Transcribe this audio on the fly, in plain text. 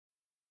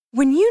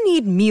When you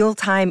need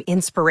mealtime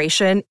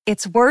inspiration,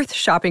 it's worth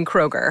shopping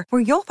Kroger,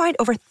 where you'll find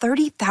over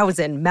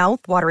 30,000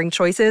 mouth-watering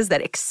choices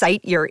that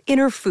excite your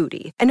inner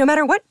foodie. And no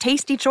matter what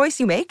tasty choice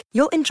you make,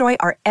 you'll enjoy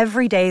our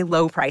everyday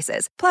low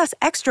prices, plus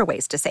extra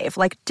ways to save,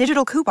 like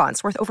digital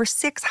coupons worth over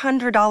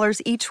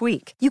 $600 each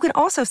week. You can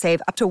also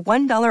save up to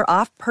 $1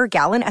 off per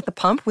gallon at the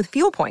pump with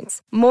fuel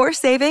points. More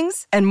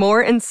savings and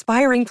more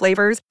inspiring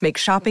flavors make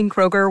shopping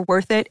Kroger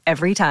worth it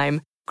every time.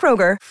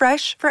 Kroger,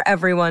 fresh for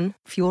everyone.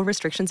 Fuel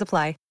restrictions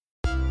apply.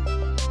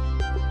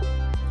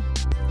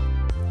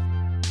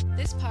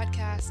 This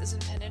podcast is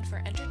intended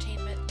for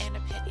entertainment and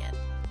opinion.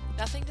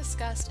 Nothing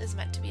discussed is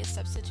meant to be a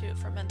substitute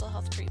for mental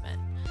health treatment.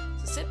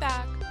 So sit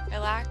back,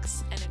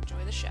 relax, and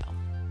enjoy the show.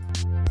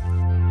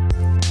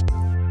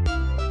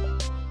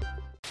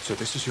 So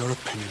this is your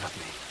opinion of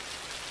me.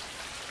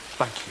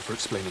 Thank you for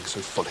explaining so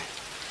fully.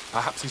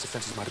 Perhaps these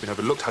offences might have been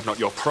overlooked had not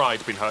your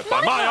pride been hurt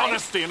by my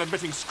honesty in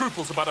admitting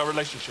scruples about our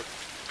relationship.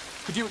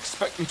 Could you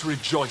expect me to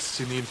rejoice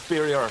in the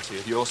inferiority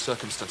of your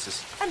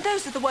circumstances? And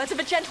those are the words of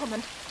a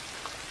gentleman.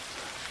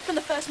 From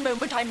the first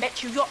moment I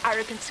met you, your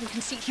arrogance and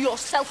conceit, your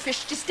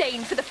selfish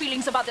disdain for the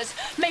feelings of others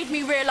made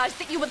me realize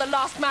that you were the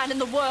last man in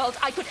the world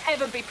I could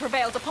ever be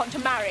prevailed upon to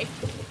marry.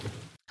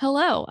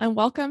 Hello, and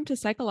welcome to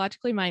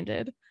Psychologically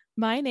Minded.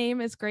 My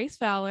name is Grace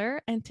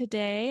Fowler, and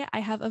today I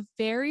have a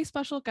very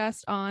special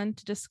guest on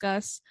to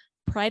discuss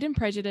Pride and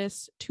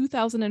Prejudice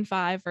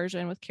 2005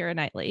 version with Keira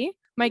Knightley.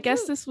 My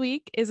guest this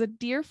week is a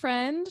dear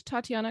friend,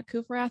 Tatiana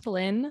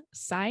Kufforath-Lynn,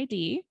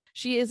 PsyD.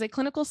 She is a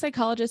clinical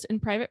psychologist in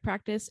private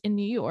practice in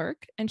New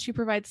York, and she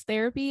provides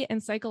therapy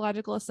and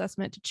psychological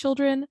assessment to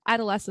children,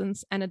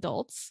 adolescents, and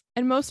adults.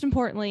 And most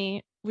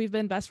importantly, we've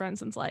been best friends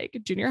since like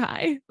junior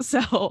high.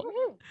 So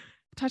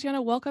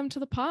Tatiana, welcome to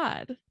the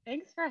pod.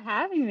 Thanks for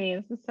having me.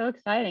 This is so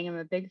exciting. I'm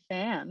a big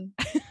fan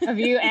of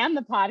you and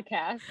the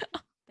podcast.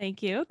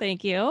 Thank you.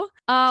 Thank you.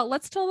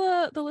 Let's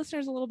tell the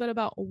listeners a little bit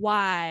about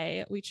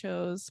why we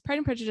chose Pride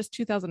and Prejudice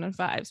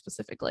 2005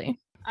 specifically.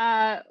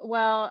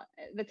 Well,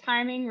 the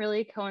timing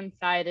really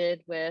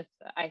coincided with,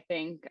 I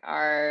think,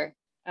 our,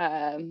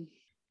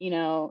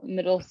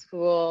 middle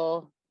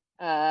school,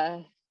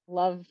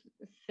 love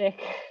sick,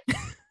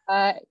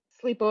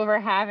 sleepover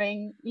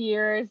having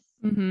years,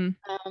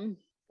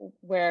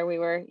 where we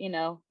were,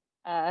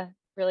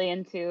 really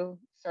into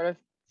sort of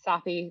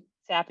sappy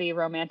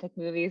romantic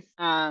movies.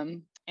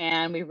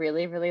 And we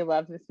really, really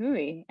loved this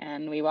movie,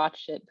 and we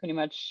watched it pretty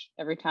much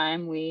every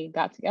time we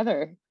got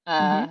together.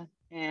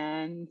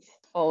 And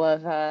full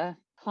of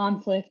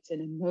conflict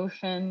and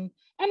emotion.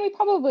 And we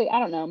probably, I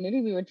don't know,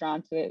 maybe we were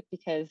drawn to it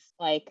because,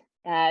 like,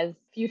 as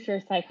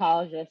future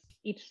psychologists,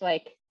 each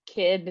like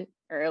kid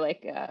or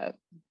like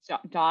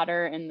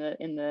daughter in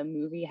the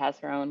movie has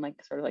her own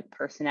like sort of like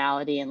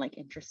personality and like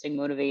interesting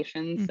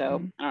motivations.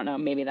 So I don't know,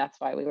 maybe that's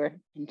why we were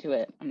into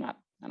it. I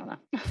don't know.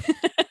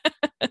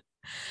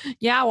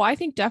 Yeah, well, I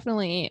think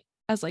definitely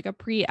as like a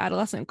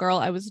pre-adolescent girl,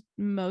 I was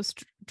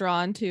most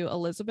drawn to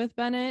Elizabeth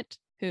Bennet,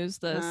 who's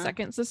the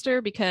second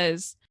sister,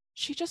 because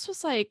she just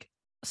was like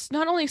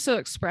not only so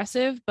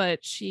expressive,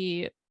 but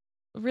she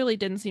really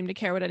didn't seem to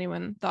care what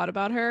anyone thought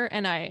about her.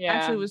 And I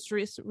actually was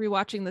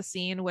rewatching the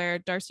scene where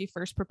Darcy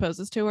first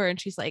proposes to her, and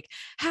she's like,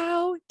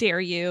 "How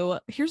dare you?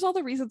 Here's all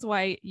the reasons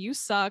why you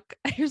suck.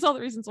 Here's all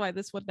the reasons why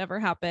this would never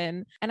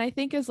happen." And I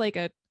think as like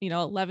a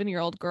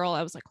 11-year-old girl,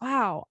 I was like,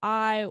 wow,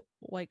 I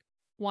like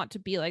want to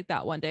be like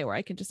that one day, where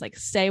I can just like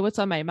say what's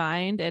on my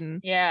mind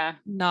and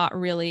not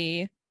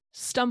really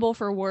stumble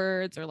for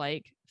words or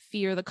like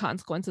fear the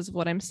consequences of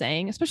what I'm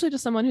saying, especially to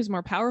someone who's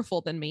more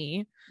powerful than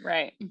me,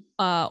 right?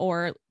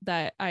 Or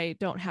that I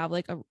don't have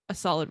like a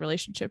solid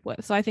relationship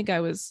with. So I think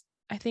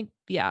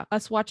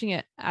us watching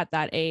it at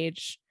that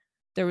age,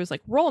 there was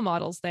like role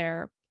models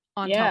there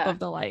on top of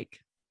the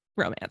like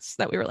romance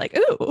that we were like,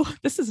 ooh,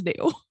 this is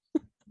new.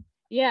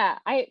 Yeah,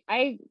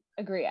 I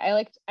agree.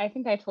 I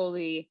think I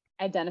totally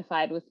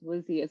identified with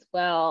Lizzie as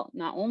well,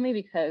 not only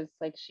because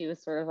like she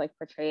was sort of like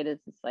portrayed as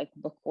this like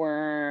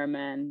bookworm,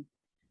 and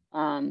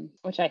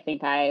which I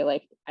think I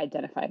like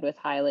identified with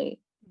highly,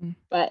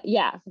 but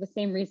yeah, for the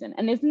same reason.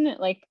 And isn't it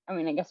like, I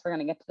mean, I guess we're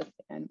gonna get to this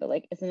again, but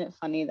like, isn't it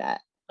funny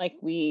that like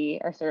we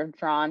are sort of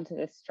drawn to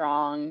this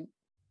strong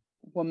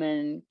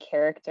woman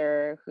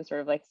character who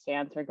sort of like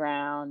stands her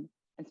ground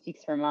and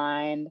speaks her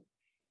mind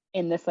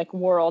in this like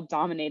world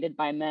dominated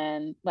by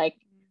men? Like,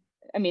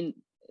 I mean,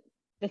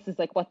 this is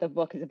like what the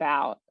book is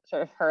about,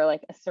 sort of her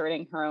like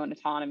asserting her own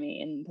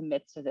autonomy in the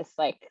midst of this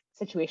like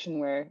situation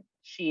where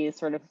she is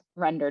sort of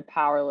rendered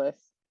powerless,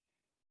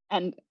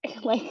 and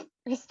like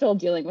we're still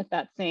dealing with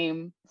that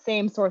same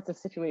sorts of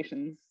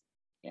situations,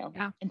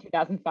 in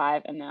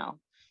 2005 and now.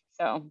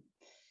 So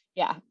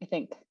yeah, I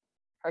think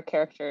her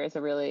character is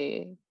a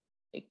really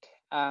like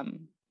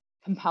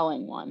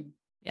compelling one,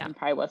 and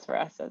probably was for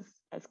us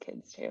as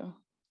kids too.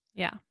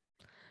 Yeah,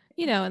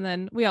 and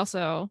then we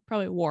also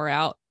probably wore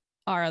out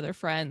our other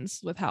friends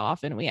with how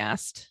often we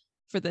asked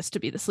for this to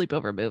be the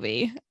sleepover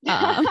movie.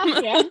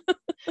 Yeah.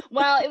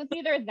 Well, it was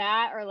either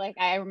that or like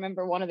I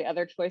remember one of the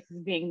other choices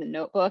being The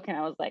Notebook, and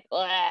I was like,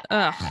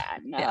 no.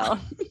 Yeah.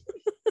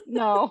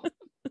 No.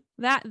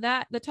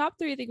 that the top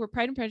three I think were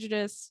Pride and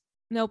Prejudice,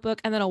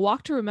 Notebook, and then A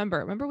Walk to Remember.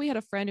 Remember we had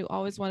a friend who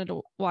always wanted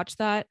to watch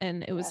that,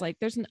 and it was like,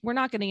 we're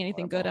not getting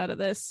anything good out of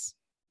this.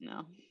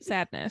 No.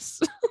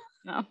 Sadness.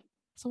 No.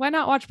 So why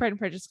not watch Pride and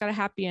Prejudice? It's got a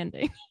happy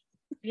ending.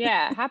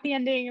 Yeah, happy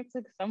ending. It's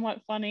like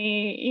somewhat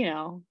funny, you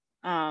know.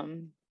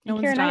 No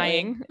one's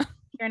dying.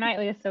 Keira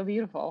Knightley is so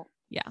beautiful.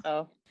 Yeah.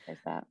 So there's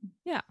that.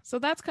 Yeah. So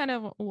that's kind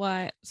of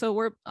what. So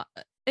we're,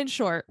 in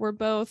short, we're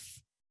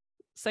both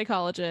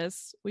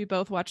psychologists. We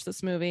both watched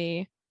this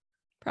movie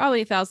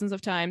probably thousands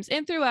of times,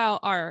 and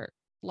throughout our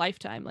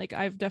lifetime. Like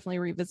I've definitely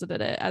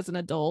revisited it as an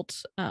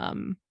adult,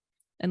 and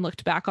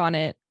looked back on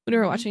it when we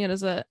were watching it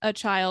as a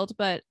child.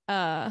 But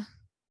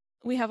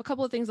we have a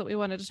couple of things that we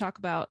wanted to talk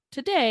about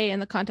today in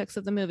the context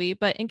of the movie.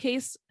 But in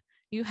case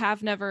you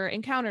have never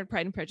encountered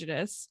Pride and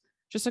Prejudice,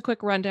 just a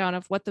quick rundown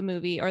of what the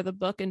movie or the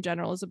book in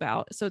general is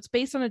about. So it's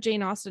based on a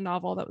Jane Austen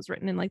novel that was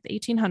written in like the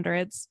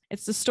 1800s.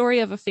 It's the story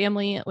of a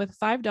family with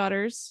 5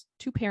 daughters,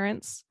 2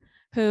 parents,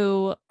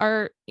 who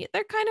they're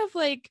kind of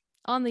like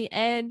on the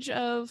edge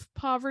of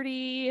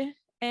poverty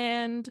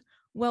and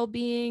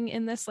well-being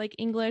in this like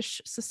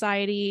English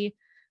society.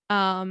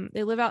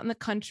 They live out in the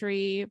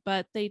country,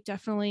 but they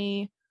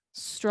definitely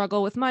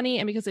struggle with money,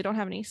 and because they don't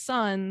have any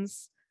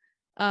sons,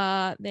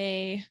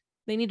 they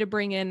need to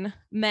bring in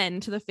men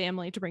to the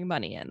family to bring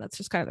money in. That's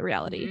just kind of the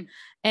reality.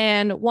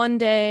 And one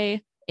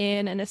day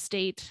in an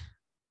estate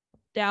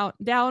down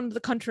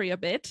the country a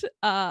bit,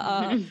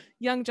 a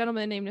young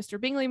gentleman named Mr.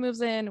 Bingley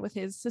moves in with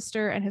his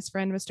sister and his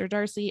friend Mr.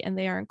 Darcy, and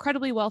they are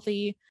incredibly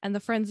wealthy, and the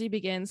frenzy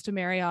begins to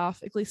marry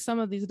off at least some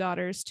of these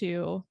daughters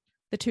to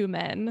the 2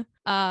 men,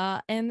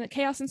 and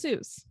chaos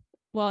ensues.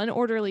 Well, an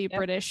orderly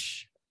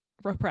British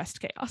repressed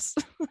chaos.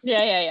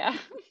 yeah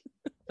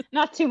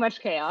Not too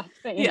much chaos,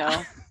 but you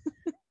know,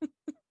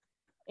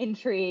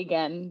 intrigue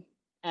and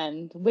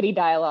witty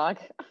dialogue.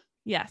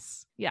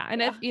 Yes. Yeah.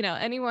 And if you know,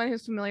 anyone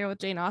who's familiar with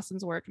Jane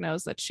Austen's work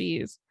knows that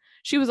she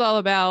was all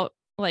about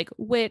like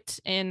wit,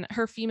 and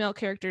her female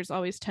characters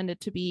always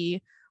tended to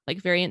be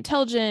like very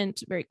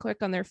intelligent, very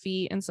quick on their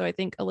feet. And so I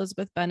think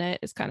Elizabeth Bennet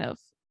is kind of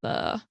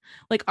the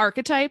like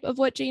archetype of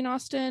what Jane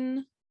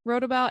Austen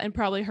wrote about, and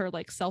probably her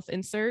like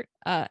self-insert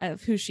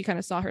of who she kind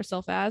of saw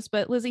herself as.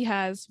 But Lizzie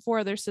has 4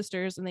 other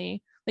sisters, and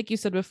they, like you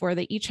said before,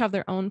 they each have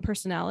their own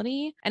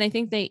personality, and I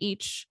think they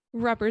each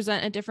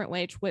represent a different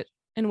way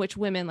in which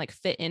women like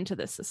fit into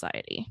this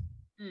society.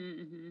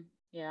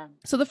 Yeah.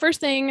 So the first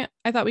thing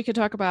I thought we could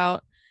talk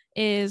about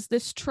is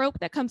this trope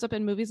that comes up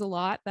in movies a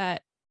lot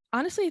that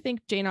honestly I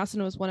think Jane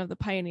Austen was one of the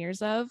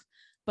pioneers of,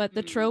 but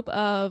the trope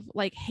of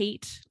like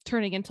hate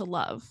turning into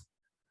love.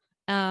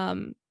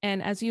 And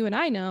as you and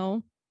I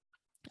know,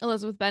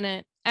 Elizabeth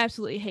Bennet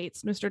absolutely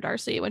hates Mr.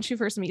 Darcy. When she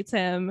first meets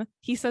him,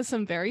 he says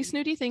some very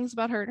snooty things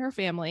about her and her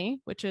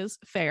family, which is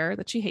fair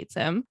that she hates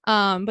him.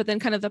 But then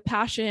kind of the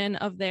passion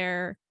of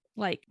their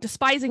like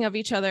despising of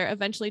each other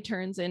eventually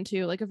turns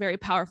into like a very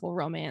powerful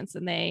romance,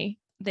 and they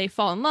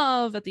fall in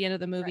love at the end of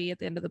the movie, at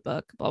the end of the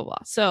book, blah, blah,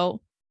 blah.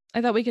 So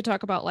I thought we could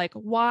talk about like,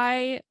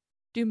 why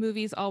do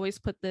movies always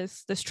put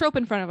this trope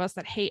in front of us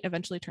that hate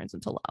eventually turns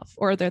into love,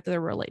 or that they're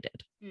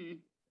related?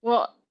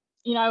 Well,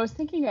 you know, I was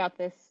thinking about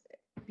this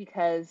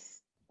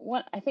because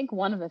I think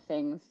one of the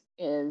things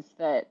is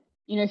that,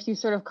 you know, if you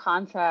sort of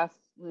contrast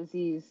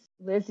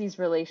Lizzie's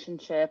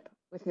relationship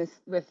with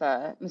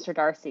Mr.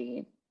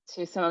 Darcy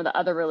to some of the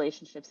other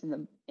relationships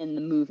in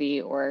the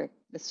movie or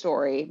the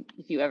story,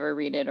 if you ever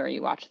read it or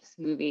you watch this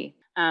movie,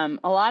 a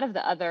lot of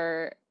the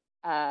other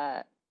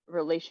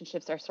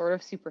relationships are sort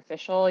of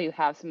superficial. You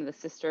have some of the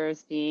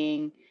sisters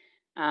being,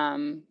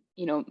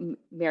 you know,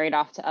 married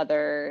off to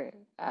other.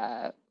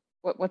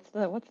 What's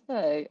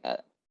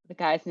the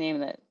guy's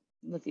name that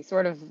Lizzie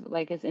sort of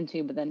like is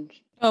into, but then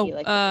he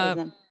likes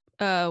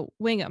to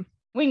Wingham.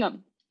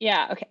 Wingham.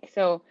 Yeah. Okay.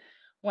 So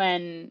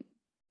when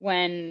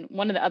one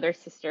of the other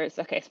sisters,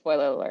 okay,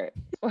 spoiler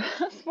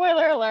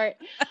alert,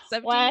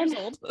 17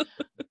 years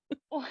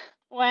old.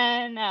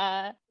 when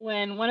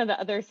one of the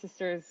other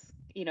sisters,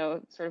 you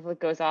know, sort of like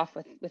goes off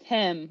with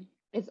him,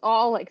 it's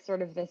all like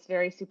sort of this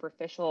very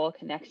superficial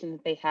connection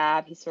that they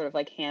have. He's sort of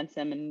like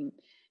handsome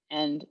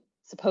and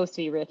supposed to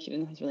be rich,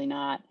 even though he's really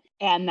not.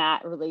 And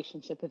that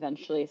relationship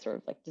eventually sort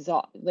of like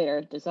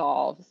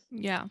dissolves.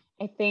 Yeah.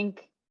 I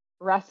think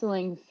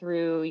wrestling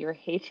through your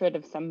hatred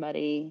of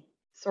somebody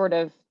sort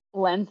of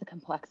lends a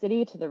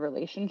complexity to the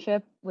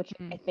relationship, which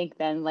I think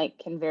then like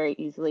can very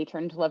easily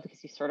turn into love,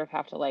 because you sort of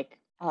have to like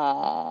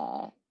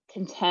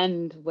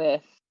contend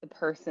with the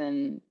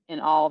person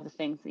in all of the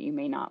things that you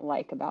may not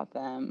like about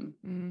them.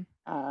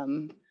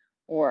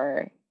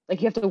 Or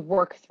like you have to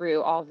work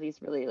through all of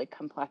these really like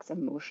complex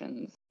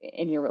emotions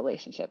in your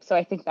relationship. So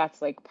I think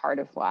that's like part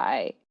of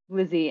why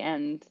Lizzie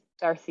and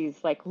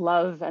Darcy's like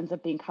love ends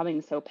up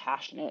becoming so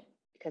passionate,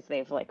 because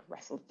they've like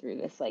wrestled through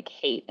this like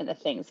hate and the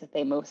things that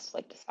they most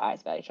like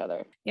despise about each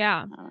other.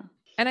 Yeah.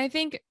 And I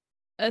think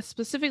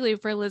specifically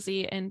for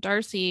Lizzie and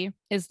Darcy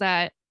is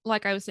that,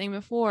 like I was saying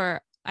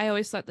before, I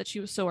always thought that she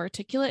was so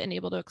articulate and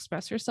able to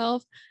express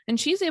herself, and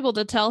she's able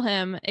to tell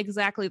him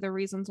exactly the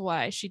reasons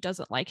why she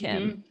doesn't like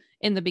him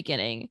in the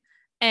beginning.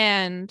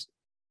 And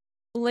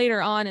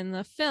later on in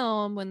the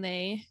film, when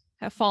they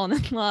have fallen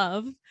in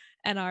love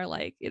and are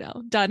like, you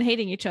know, done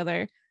hating each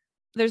other,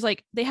 there's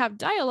like, they have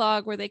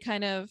dialogue where they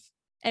kind of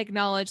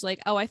acknowledge like,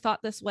 oh, I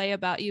thought this way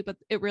about you, but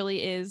it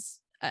really is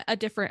a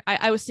different,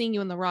 I was seeing you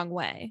in the wrong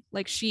way.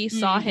 Like she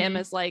saw him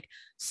as like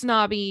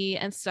snobby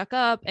and stuck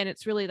up, and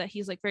it's really that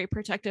he's like very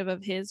protective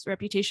of his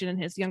reputation and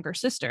his younger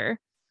sister.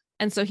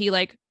 And so he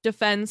like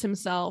defends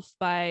himself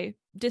by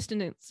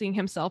distancing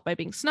himself by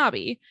being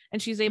snobby.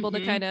 And she's able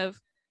to kind of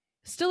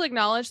still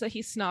acknowledge that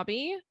he's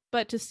snobby,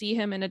 but to see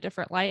him in a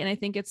different light. And I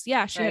think it's, she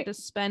had to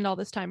spend all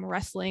this time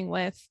wrestling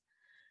with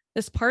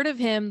this part of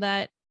him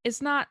that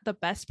is not the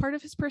best part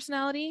of his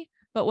personality.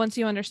 But once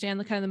you understand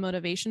the kind of the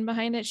motivation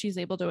behind it, she's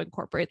able to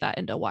incorporate that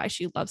into why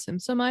she loves him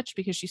so much,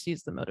 because she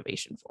sees the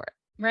motivation for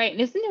it. Right.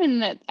 And isn't even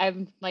that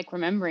I'm like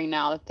remembering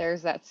now that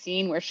there's that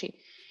scene where he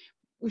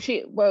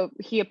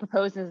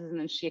proposes and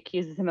then she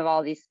accuses him of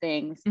all these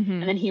things.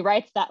 And then he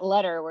writes that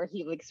letter where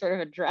he like sort of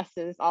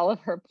addresses all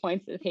of her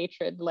points of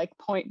hatred, like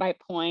point by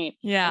point.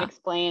 And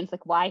explains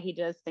like why he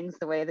does things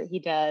the way that he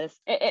does.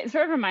 It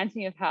sort of reminds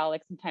me of how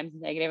like sometimes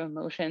negative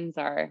emotions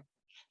are,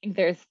 I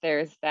think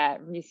there's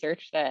that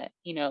research that,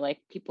 you know, like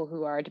people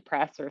who are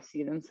depressed or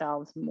see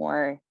themselves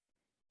more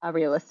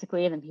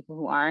realistically than people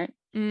who aren't.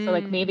 So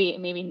like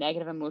maybe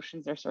negative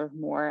emotions are sort of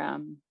more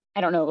I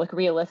don't know, like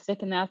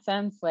realistic in that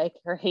sense. Like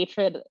her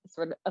hatred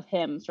of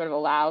him sort of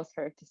allows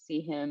her to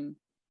see him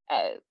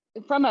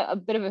from a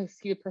bit of a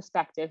skewed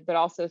perspective, but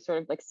also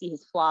sort of like see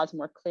his flaws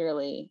more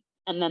clearly.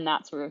 And then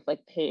that sort of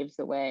like paves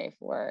the way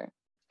for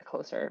a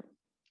closer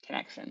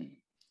connection.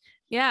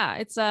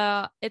 Yeah,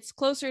 it's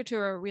closer to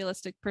a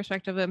realistic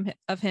perspective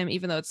of him,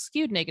 even though it's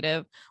skewed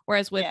negative.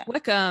 Whereas with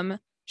Wickham,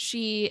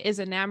 she is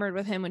enamored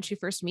with him when she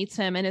first meets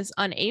him and is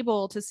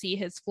unable to see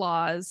his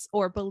flaws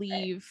or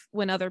believe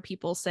when other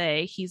people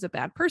say he's a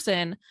bad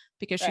person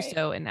because she's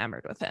so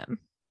enamored with him.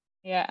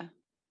 Yeah.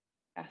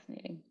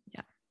 Fascinating.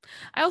 Yeah.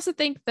 I also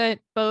think that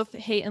both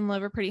hate and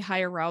love are pretty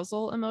high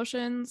arousal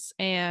emotions,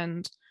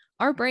 and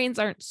our brains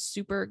aren't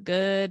super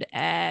good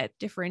at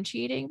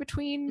differentiating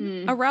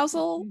between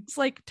arousal,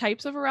 like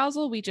types of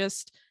arousal. We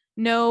just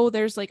know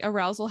there's like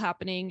arousal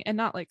happening, and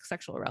not like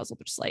sexual arousal,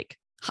 but just like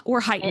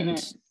we're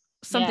heightened.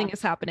 Something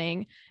is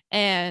happening.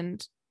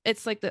 And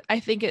it's like I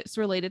think it's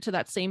related to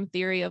that same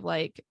theory of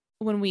like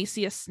when we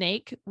see a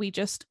snake, we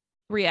just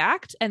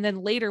react. And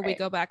then later we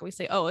go back and we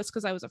say, oh, it's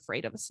because I was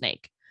afraid of a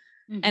snake.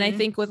 And I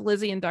think with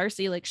Lizzie and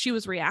Darcy, like she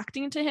was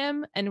reacting to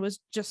him and was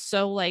just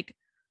so like,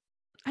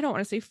 I don't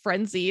want to say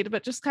frenzied,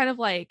 but just kind of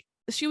like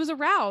she was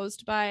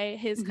aroused by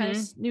his kind of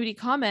snooty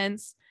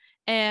comments.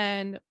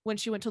 And when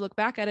she went to look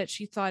back at it,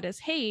 she thought as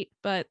hate,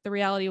 but the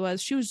reality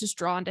was she was just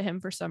drawn to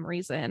him for some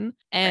reason.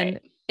 And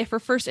if her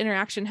first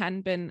interaction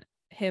hadn't been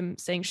him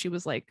saying she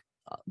was like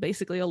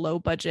basically a low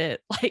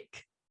budget,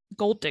 like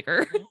gold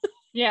digger,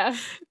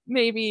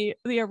 maybe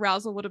the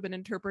arousal would have been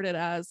interpreted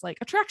as like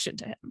attraction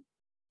to him.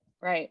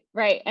 Right.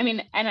 I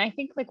mean, and I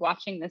think like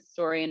watching this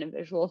story in a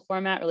visual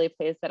format really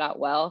plays that out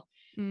well.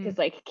 Because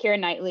like Keira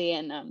Knightley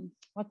and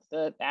what's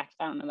the actor?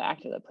 I don't know the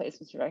actor that plays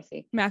Mr.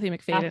 Darcy. Matthew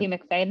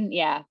McFadden.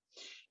 Yeah.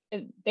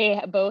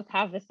 They both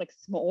have this like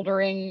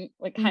smoldering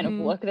like kind of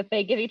look that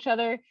they give each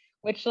other,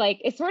 which like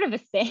is sort of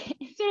the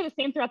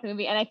same throughout the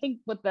movie. And I think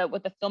what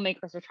the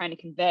filmmakers are trying to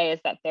convey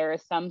is that there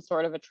is some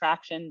sort of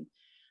attraction,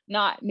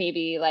 not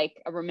maybe like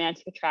a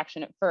romantic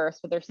attraction at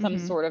first, but there's some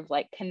sort of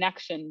like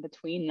connection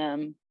between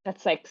them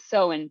that's like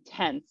so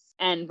intense.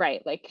 And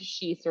like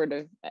she sort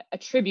of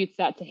attributes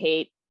that to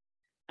hate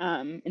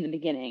in the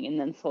beginning, and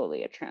then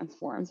slowly it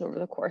transforms over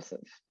the course of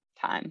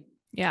time.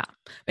 Yeah,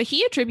 but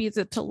he attributes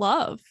it to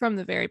love from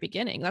the very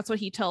beginning. That's what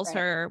he tells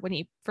her when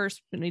he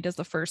does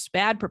the first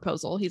bad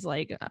proposal. He's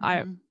like,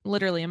 I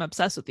literally am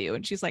obsessed with you.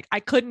 And she's like, I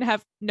couldn't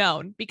have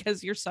known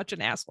because you're such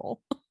an asshole.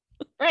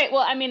 Right.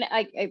 Well, I mean,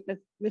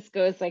 this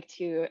goes like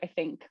to, I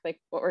think, like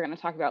what we're going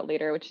to talk about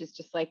later, which is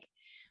just like,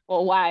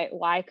 well,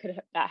 why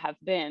could that have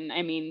been?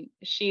 I mean,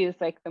 she is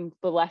like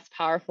the less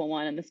powerful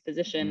one in this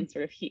position.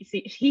 Sort of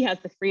he has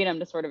the freedom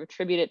to sort of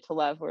attribute it to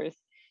love, whereas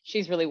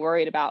she's really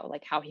worried about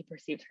like how he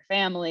perceives her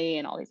family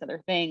and all these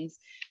other things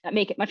that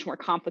make it much more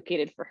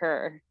complicated for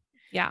her.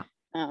 Yeah.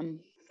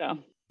 So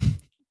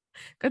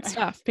good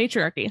stuff.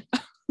 Patriarchy.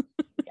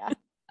 Yeah.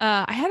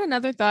 I had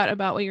another thought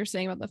about what you're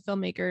saying about the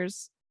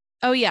filmmakers.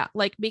 Oh yeah,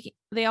 like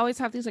they always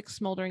have these like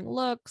smoldering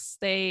looks.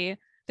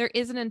 There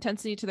is an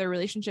intensity to their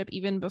relationship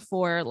even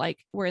before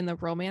like we're in the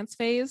romance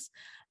phase.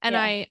 And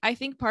I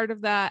think part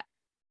of that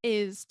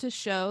is to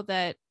show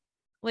that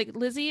like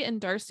Lizzie and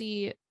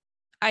Darcy,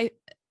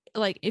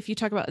 like if you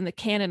talk about in the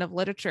canon of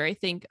literature, I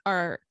think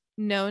are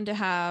known to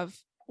have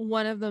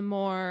one of the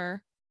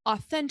more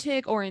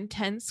authentic or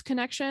intense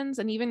connections.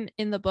 And even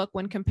in the book,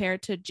 when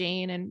compared to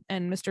Jane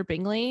and Mr.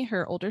 Bingley,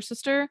 her older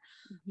sister,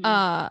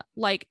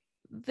 like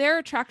their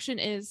attraction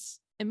is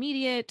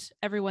immediate,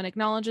 everyone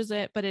acknowledges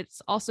it, but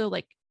it's also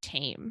like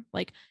tame.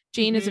 Like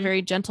Jane is a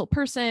very gentle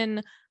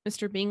person,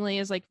 Mr. Bingley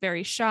is like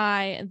very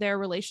shy, and their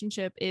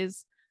relationship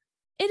is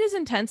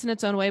intense in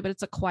its own way, but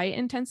it's a quiet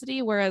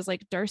intensity, whereas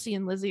like Darcy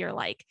and Lizzie are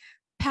like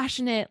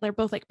passionate, they're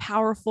both like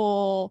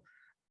powerful,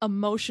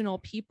 emotional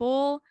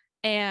people.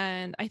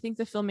 And I think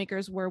the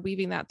filmmakers were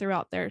weaving that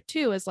throughout there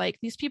too, is like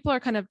these people are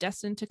kind of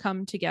destined to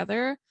come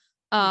together,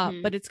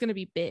 but it's going to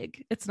be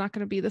big. It's not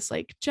going to be this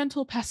like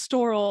gentle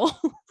pastoral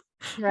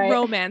Right.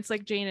 romance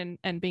like Jane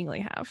and Bingley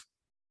have.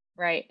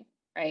 Right.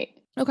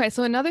 Okay,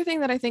 so another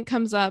thing that I think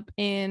comes up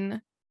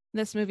in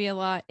this movie a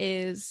lot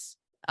is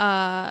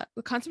the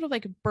concept of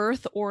like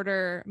birth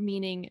order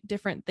meaning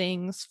different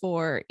things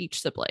for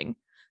each sibling.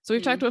 So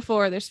we've talked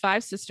before, there's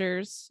 5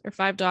 sisters or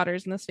 5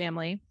 daughters in this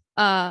family.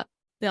 The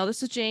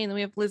eldest is Jane, then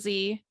we have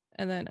Lizzie,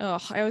 and then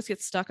I always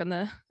get stuck on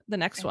the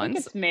next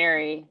ones. It's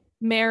Mary.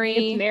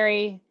 Mary. It's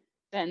Mary,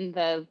 then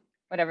the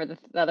whatever the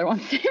other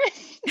one's name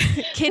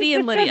is. Kitty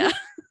and Lydia.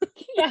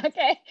 Yeah,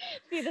 okay.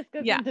 See, this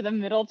goes into the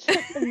middle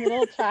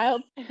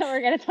child that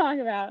we're gonna talk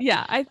about.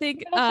 Yeah, I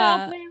think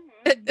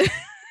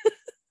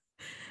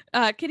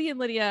Kitty and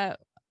Lydia,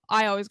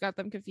 I always got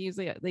them confused.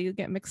 They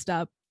get mixed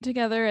up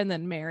together, and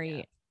then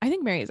Mary. I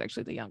think Mary is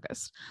actually the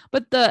youngest.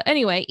 But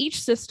anyway,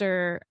 each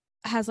sister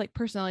has like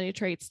personality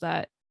traits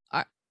that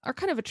are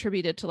kind of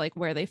attributed to like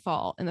where they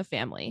fall in the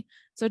family.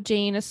 So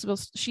Jane is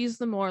she's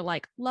the more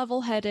like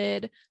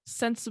level-headed,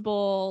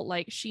 sensible,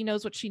 like she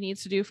knows what she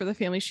needs to do for the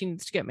family. She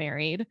needs to get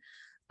married.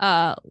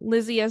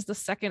 Lizzie, as the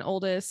second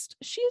oldest,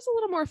 she's a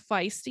little more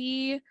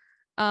feisty,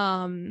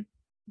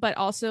 but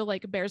also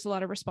like bears a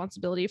lot of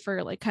responsibility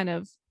for like kind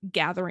of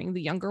gathering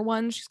the younger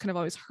ones. She's kind of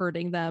always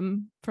herding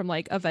them from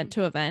like event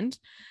to event.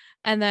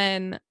 And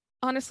then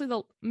honestly,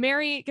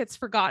 Mary gets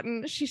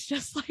forgotten. She's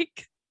just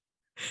like,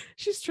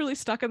 she's truly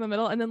stuck in the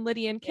middle. And then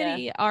Lydia and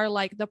Kitty are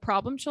like the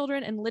problem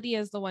children, and Lydia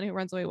is the one who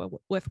runs away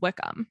with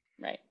Wickham.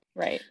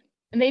 Right.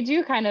 And they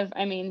do kind of,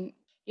 I mean,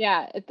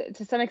 yeah,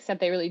 to some extent,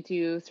 they really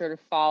do sort of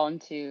fall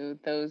into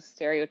those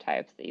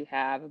stereotypes that you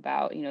have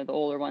about, the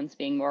older ones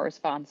being more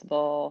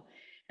responsible,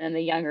 and then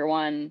the younger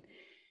one.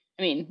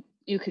 I mean,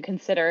 you could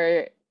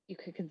consider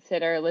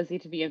Lizzie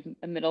to be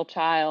a middle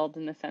child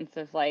in the sense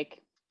of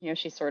like,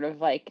 she's sort of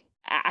like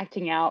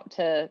acting out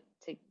to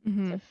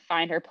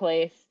find her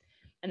place.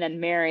 And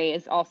then Mary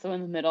is also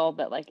in the middle,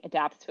 but like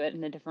adapts to it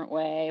in a different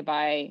way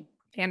by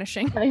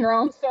vanishing, having her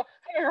own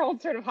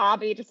sort of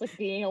hobby, just like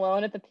being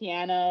alone at the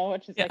piano,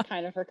 which is like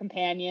kind of her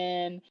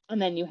companion.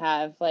 And then you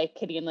have like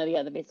Kitty and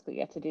Lydia that basically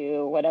get to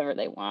do whatever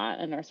they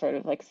want and are sort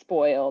of like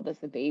spoiled as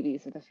the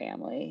babies of the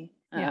family.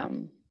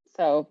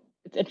 So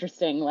it's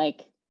interesting,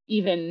 like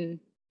even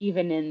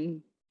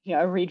in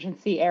a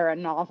Regency era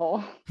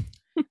novel,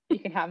 you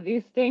can have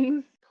these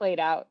things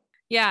played out.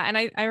 Yeah, and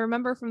I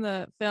remember from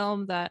the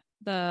film that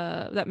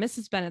that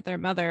Mrs. Bennet, their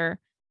mother,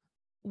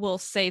 will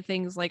say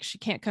things like she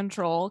can't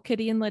control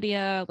Kitty and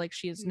Lydia, like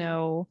she has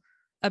no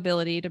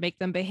ability to make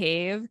them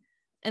behave.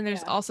 And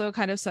there's also a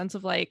kind of sense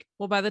of like,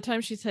 well, by the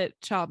time she's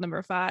hit child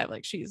number 5,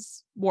 like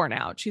she's worn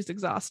out, she's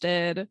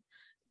exhausted. Right.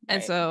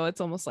 And so it's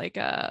almost like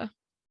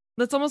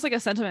that's almost like a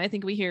sentiment I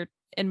think we hear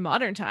in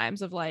modern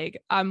times of like,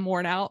 I'm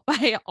worn out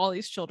by all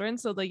these children,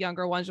 so the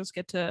younger ones just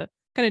get to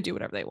kind of do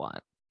whatever they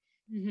want.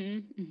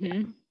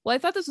 Yeah. Well, I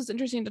thought this was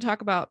interesting to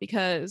talk about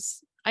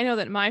because I know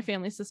that in my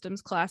family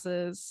systems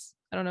classes,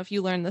 I don't know if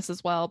you learned this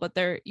as well, but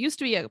there used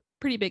to be a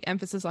pretty big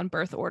emphasis on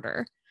birth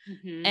order.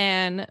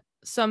 And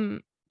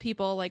some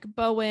people like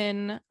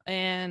Bowen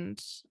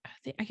and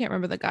I can't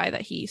remember the guy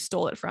that he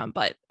stole it from,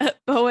 but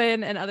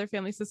Bowen and other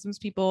family systems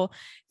people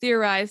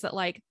theorize that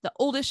like the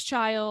oldest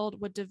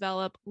child would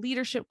develop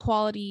leadership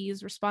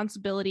qualities,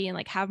 responsibility, and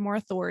like have more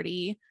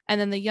authority.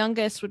 And then the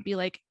youngest would be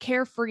like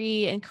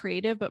carefree and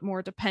creative, but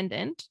more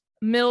dependent.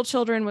 Middle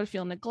children would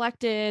feel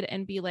neglected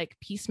and be like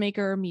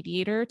peacemaker,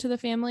 mediator to the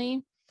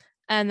family.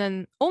 And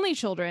then only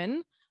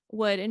children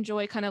would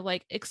enjoy kind of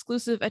like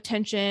exclusive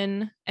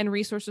attention and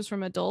resources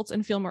from adults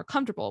and feel more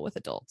comfortable with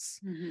adults.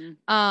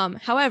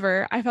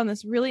 However, I found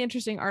this really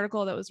interesting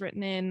article that was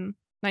written in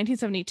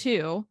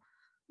 1972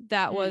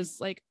 that was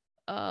like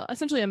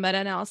essentially a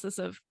meta-analysis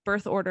of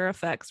birth order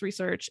effects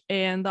research.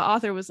 And the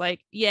author was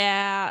like,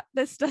 yeah,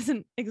 this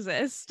doesn't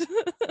exist.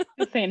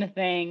 Saying a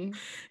thing.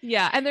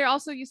 Yeah. And there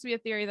also used to be a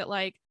theory that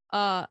like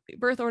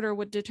birth order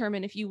would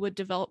determine if you would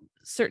develop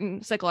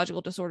certain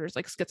psychological disorders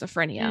like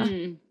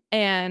schizophrenia.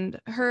 And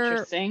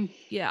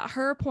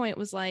her point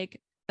was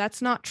like,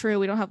 that's not true.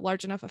 We don't have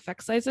large enough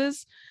effect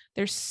sizes.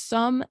 There's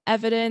some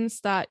evidence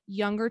that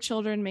younger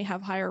children may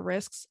have higher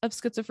risks of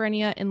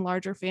schizophrenia in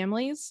larger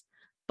families,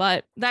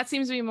 but that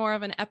seems to be more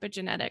of an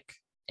epigenetic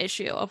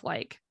issue of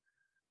like,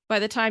 by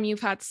the time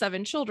you've had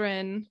 7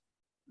 children,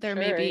 there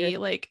may be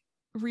like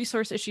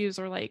resource issues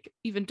or like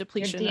even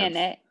depletion your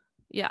DNA.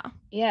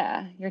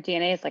 Yeah, your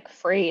DNA is like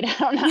frayed. I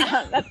don't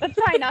know. That's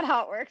probably not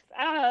how it works.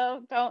 I don't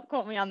know. Don't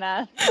quote me on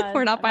that.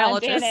 We're not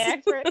biologists. DNA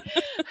expert.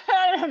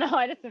 I don't know.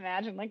 I just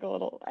imagine like a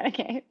little.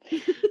 Okay,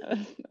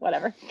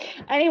 whatever.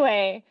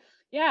 Anyway,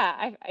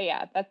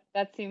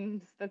 that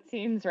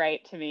seems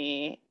right to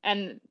me.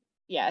 And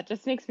yeah, it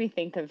just makes me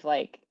think of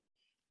like,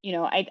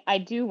 I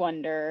do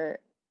wonder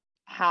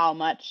how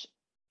much.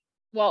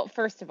 Well,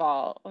 first of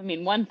all, I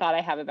mean, one thought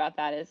I have about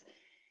that is,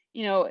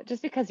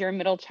 just because you're a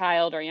middle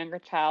child or a younger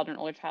child or an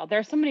older child, there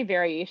are so many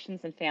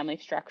variations in family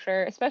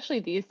structure, especially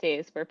these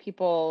days where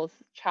people's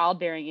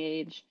childbearing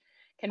age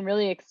can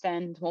really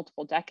extend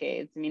multiple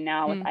decades. I mean,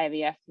 now with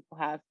IVF, people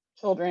have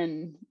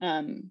children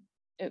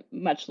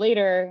much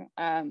later.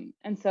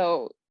 And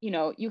so,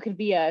 you could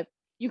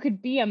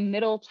be a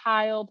middle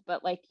child,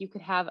 but like you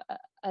could have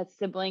a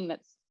sibling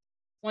that's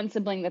one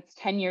sibling that's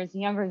 10 years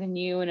younger than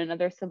you and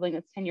another sibling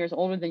that's 10 years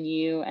older than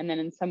you. And then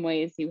in some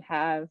ways you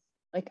have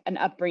like an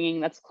upbringing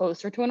that's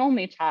closer to an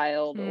only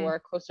child or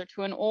closer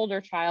to an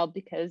older child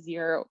because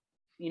your,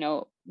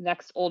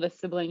 next oldest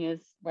sibling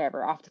is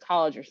wherever off to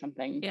college or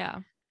something. Yeah.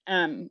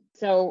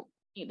 So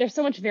there's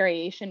so much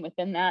variation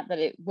within that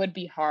it would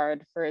be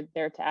hard for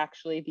there to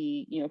actually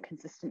be,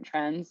 consistent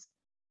trends.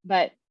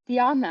 But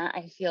beyond that,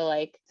 I feel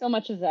like so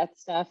much of that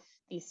stuff,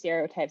 these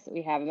stereotypes that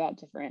we have about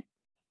different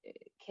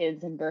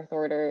kids and birth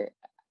order,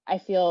 I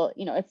feel,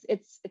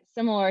 it's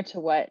similar to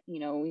what,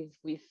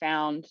 we've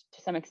found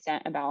to some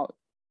extent about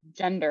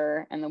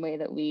gender and the way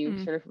that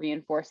we sort of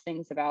reinforce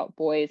things about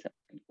boys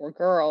or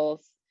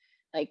girls.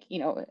 Like,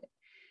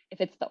 if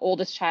it's the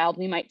oldest child,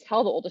 we might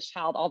tell the oldest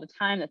child all the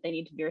time that they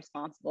need to be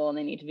responsible and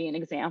they need to be an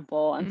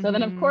example. And so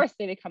then, of course,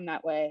 they become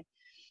that way.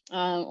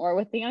 Or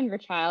with the younger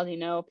child,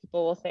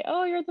 people will say,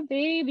 oh, you're the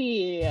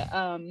baby.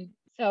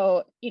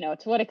 So, to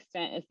what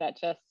extent is that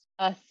just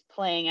us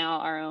playing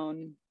out our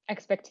own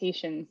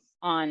expectations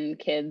on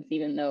kids,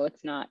 even though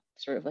it's not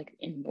sort of like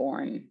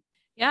inborn?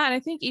 Yeah. And I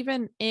think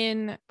even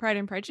in Pride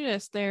and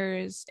Prejudice,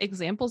 there's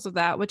examples of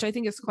that, which I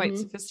think is quite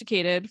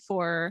sophisticated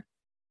for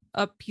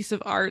a piece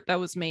of art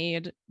that was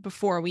made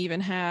before we even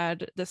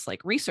had this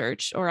like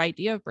research or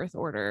idea of birth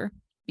order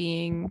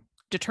being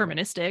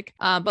deterministic.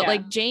 But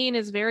like Jane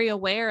is very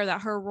aware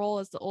that her role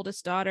as the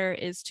oldest daughter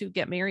is to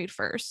get married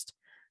first,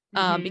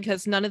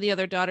 because none of the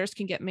other daughters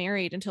can get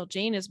married until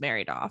Jane is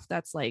married off.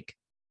 That's like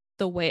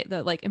the way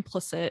that like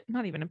implicit,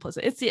 not even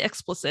implicit, it's the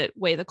explicit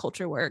way the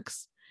culture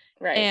works.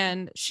 Right.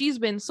 And she's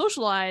been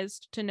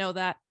socialized to know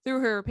that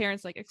through her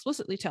parents, like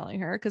explicitly telling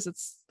her, because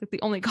it's like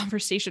the only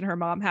conversation her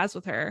mom has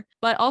with her,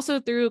 but also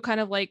through kind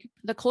of like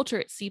the culture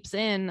it seeps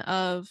in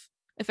of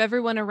if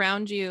everyone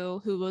around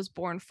you who was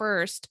born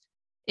first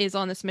is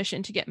on this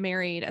mission to get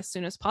married as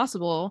soon as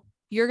possible,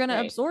 you're going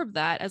to absorb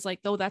that as like,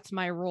 though, that's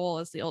my role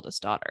as the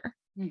oldest daughter.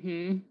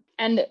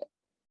 And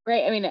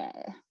right. I mean,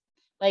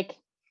 like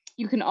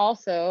you can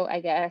also,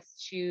 I guess,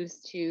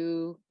 choose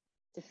to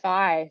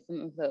defy some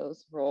of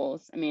those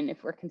roles. I mean,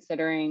 if we're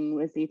considering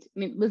Lizzie,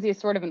 Lizzie is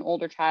sort of an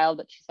older child,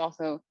 but she's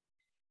also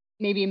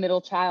maybe a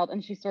middle child,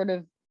 and she sort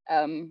of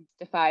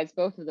defies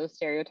both of those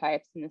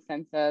stereotypes in the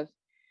sense of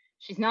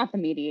she's not the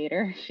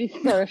mediator. She's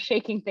sort of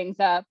shaking things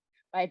up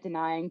by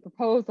denying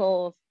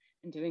proposals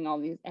and doing all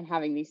these and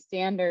having these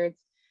standards.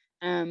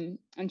 And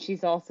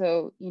she's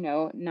also,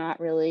 not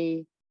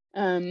really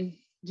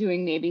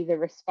doing maybe the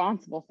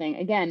responsible thing,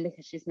 again,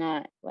 because she's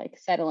not like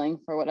settling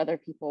for what other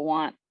people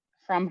want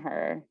from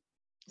her.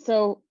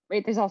 So,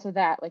 right, there's also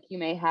that, like, you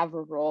may have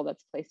a role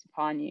that's placed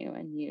upon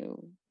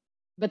you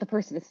but the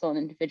person is still an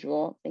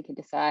individual. They can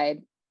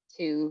decide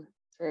to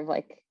sort of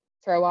like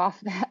throw off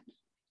that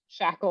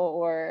shackle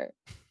or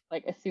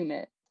like assume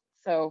it.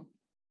 So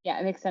yeah,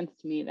 it makes sense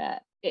to me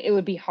that it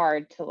would be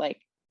hard to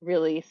like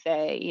really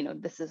say,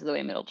 this is the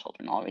way middle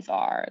children always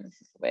are. This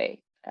is the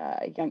way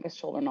youngest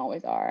children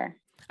always are.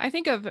 I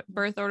think of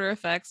birth order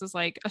effects as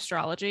like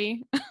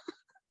astrology,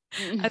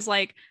 as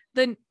like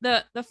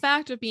the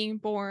fact of being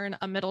born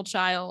a middle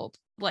child,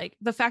 like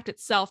the fact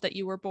itself that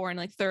you were born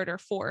like third or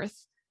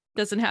fourth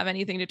doesn't have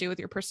anything to do with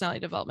your personality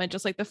development.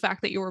 Just like the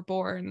fact that you were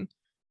born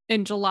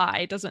in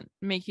July doesn't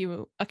make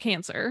you a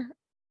Cancer.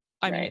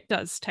 I mean, it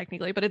does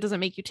technically, but it doesn't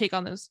make you take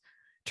on those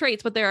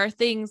traits. But there are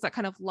things that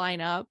kind of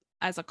line up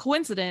as a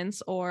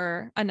coincidence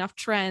or enough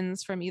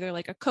trends from either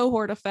like a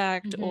cohort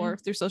effect or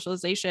through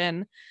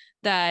socialization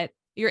that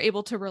you're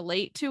able to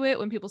relate to it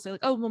when people say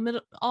like, oh,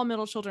 well, all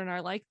middle children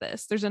are like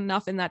this. There's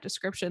enough in that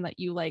description that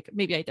you like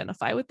maybe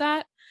identify with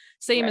that.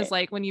 Same as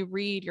like when you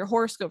read your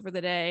horoscope for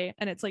the day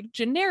and it's like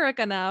generic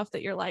enough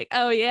that you're like,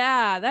 oh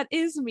yeah, that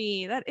is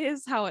me. That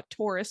is how a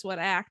Taurus would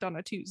act on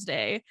a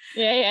Tuesday.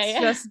 It's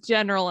just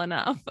general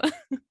enough.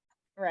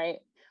 Right.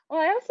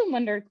 Well, I also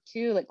wonder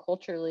too, like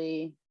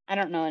culturally, I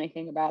don't know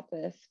anything about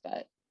this,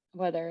 but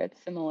whether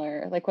it's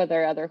similar, like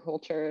whether other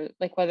cultures,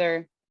 like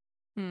whether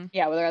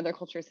other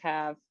cultures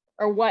have,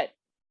 or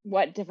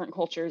what different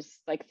cultures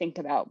like think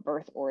about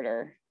birth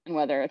order and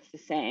whether it's the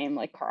same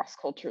like cross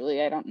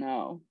culturally, I don't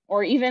know.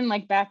 Or even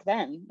like back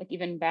then, like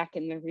even back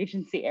in the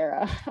Regency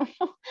era, I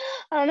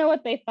don't know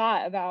what they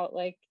thought about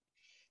like,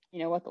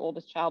 what the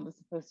oldest child was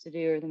supposed to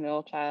do or the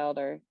middle child,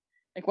 or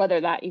like whether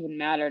that even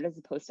mattered as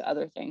opposed to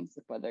other things,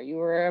 like whether you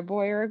were a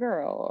boy or a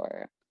girl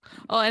or.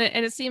 Oh,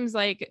 and it seems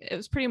like it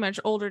was pretty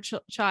much older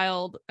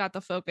child got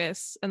the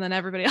focus and then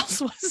everybody else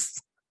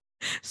was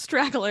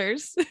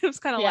stragglers. It was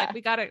kind of like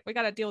we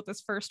gotta deal with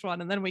this first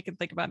one and then we can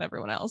think about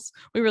everyone else.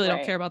 We really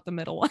don't care about the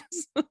middle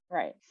ones.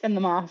 Right. Send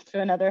them off to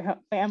another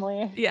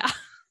family. Yeah.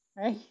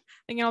 Right.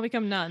 They can all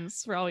become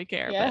nuns for all we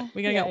care, but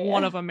we gotta get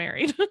one of them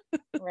married.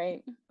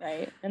 Right.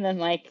 And then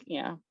like,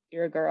 if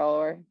you're a girl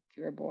or if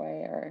you're a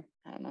boy, or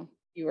I don't know,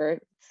 you were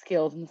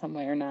skilled in some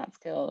way or not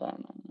skilled. I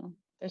don't know.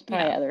 There's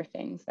probably other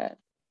things that.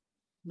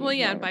 Well,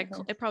 yeah, and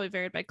it probably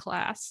varied by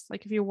class.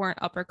 Like if you weren't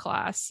upper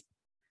class,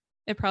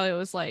 it probably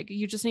was like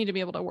you just need to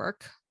be able to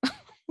work.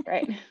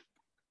 Right. I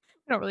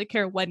don't really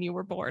care when you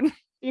were born.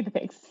 Feed the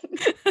pigs.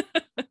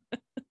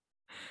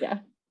 Yeah.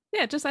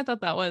 Yeah, just I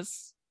thought that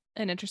was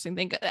an interesting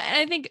thing. And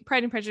I think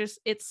Pride and Prejudice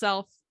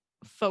itself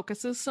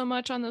focuses so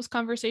much on those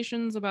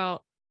conversations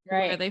about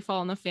where they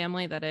fall in the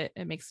family that it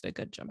makes it a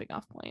good jumping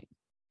off point.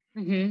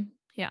 Mm-hmm.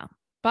 Yeah.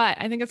 But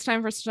I think it's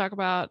time for us to talk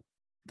about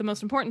the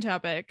most important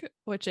topic,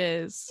 which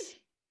is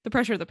the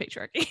pressure of the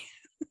patriarchy.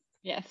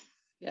 Yes.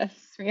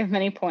 We have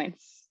many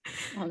points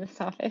on this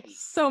topic.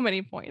 So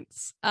many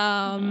points.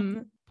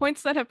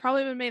 Points that have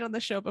probably been made on the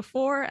show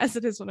before, as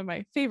it is one of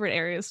my favorite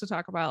areas to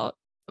talk about.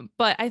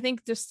 But I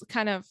think just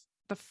kind of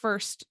the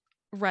first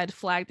red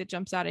flag that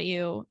jumps out at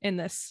you in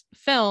this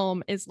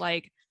film is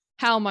like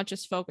how much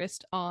is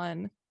focused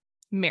on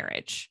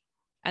marriage,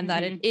 and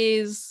that it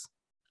is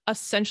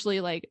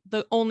essentially like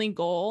the only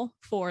goal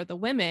for the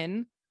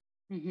women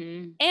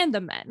and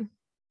the men.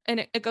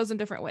 And it goes in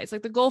different ways.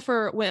 Like the goal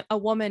for a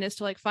woman is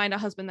to like find a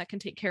husband that can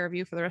take care of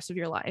you for the rest of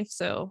your life.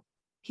 So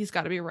he's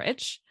got to be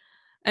rich.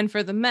 And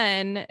for the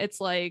men, it's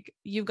like,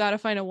 you've got to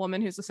find a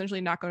woman who's essentially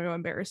not going to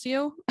embarrass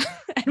you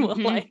and will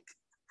like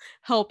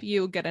help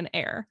you get an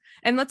heir.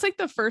 And that's like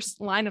the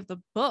first line of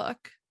the book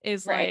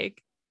is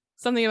like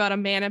something about a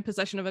man in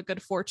possession of a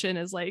good fortune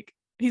is like,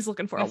 he's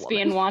looking for Must a woman.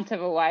 be in want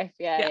of a wife.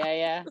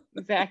 Yeah.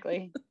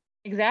 Exactly.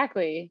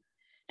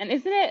 And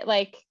isn't it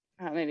like,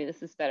 maybe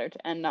this is better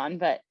to end on,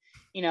 but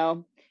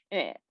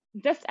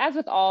just as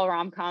with all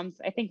rom-coms,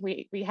 I think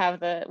we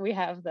have the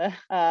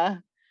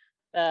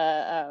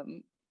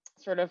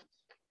sort of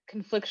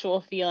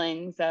conflictual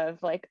feelings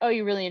of like, oh,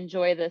 you really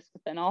enjoy this,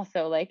 but then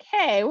also like,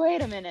 hey,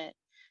 wait a minute,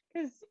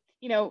 because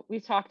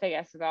we've talked, I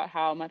guess, about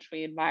how much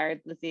we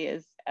admired Lizzie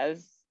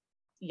as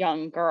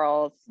young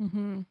girls,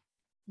 and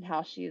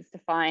how she's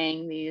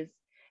defying these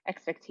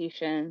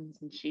expectations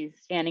and she's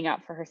standing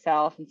up for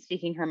herself and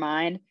speaking her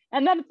mind,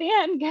 and then at the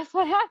end, guess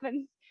what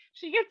happens?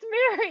 She gets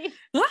married.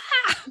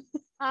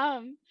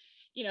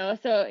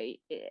 So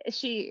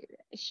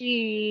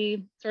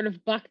she sort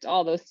of bucked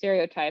all those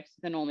stereotypes,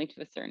 then only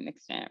to a certain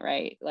extent,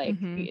 right? Like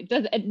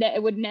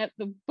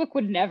the book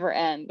would never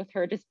end with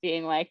her just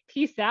being like,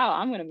 peace out,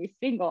 I'm going to be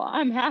single,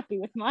 I'm happy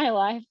with my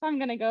life, I'm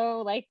going to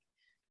go like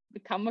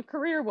become a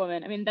career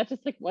woman. I mean, that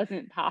just like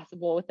wasn't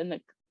possible within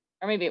the,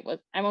 or maybe it was,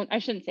 I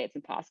shouldn't say it's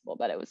impossible,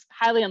 but it was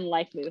highly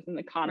unlikely within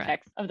the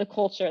context of the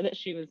culture that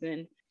she was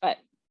in. But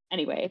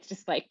anyway, it's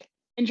just like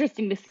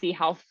interesting to see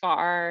how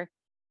far,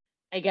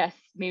 I guess,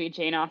 maybe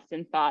Jane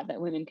Austen thought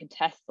that women could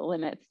test the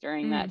limits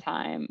during that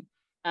time.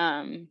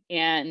 And,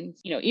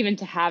 even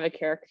to have a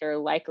character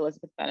like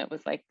Elizabeth Bennet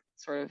was like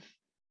sort of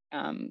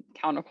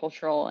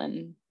countercultural,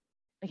 and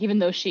like, even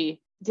though she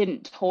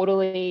didn't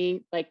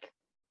totally like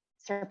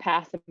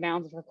surpass the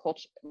bounds of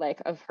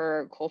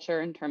her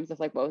culture, in terms of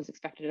like what was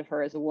expected of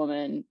her as a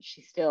woman,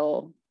 she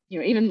still,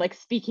 even like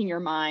speaking your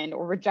mind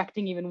or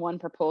rejecting even one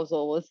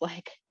proposal was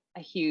like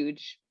a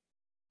huge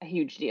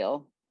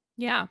deal.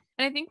 Yeah.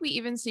 And I think we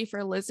even see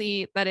for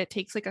Lizzie that it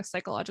takes like a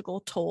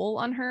psychological toll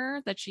on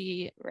her, that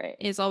she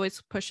is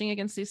always pushing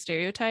against these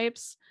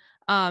stereotypes.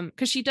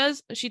 Because she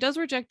does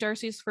reject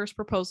Darcy's first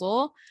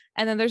proposal.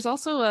 And then there's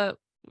also a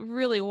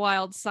really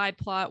wild side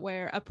plot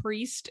where a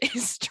priest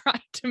is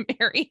trying to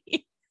marry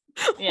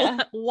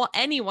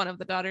any one of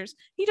the daughters.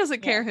 He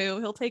doesn't care who,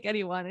 he'll take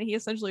anyone. And he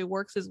essentially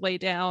works his way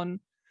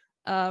down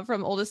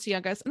from oldest to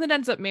youngest, and then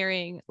ends up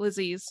marrying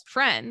Lizzie's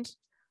friend.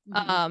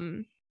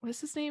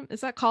 What's his name?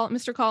 Is that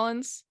Mr.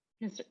 Collins?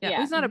 He's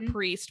not a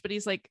priest, but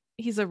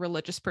he's a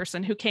religious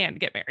person who can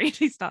get married.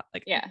 He's not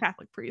like a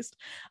Catholic priest.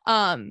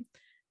 And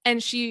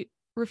she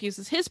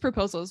refuses his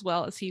proposal as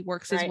well, as he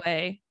works his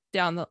way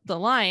down the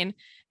line.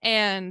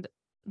 And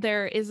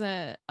there is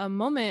a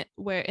moment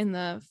where in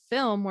the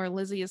film where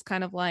Lizzie is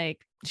kind of like,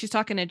 she's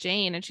talking to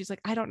Jane and she's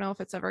like, I don't know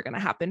if it's ever going to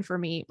happen for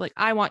me. Like,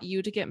 I want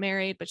you to get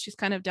married, but she's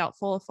kind of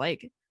doubtful if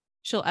like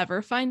she'll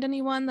ever find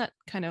anyone that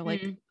kind of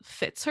like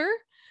fits her.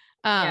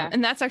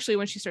 And that's actually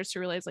when she starts to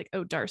realize like,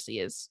 oh, Darcy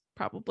is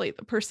probably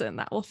the person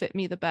that will fit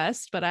me the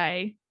best, but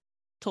I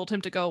told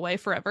him to go away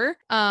forever.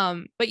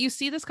 But you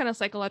see this kind of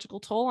psychological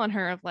toll on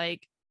her of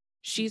like,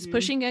 she's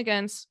pushing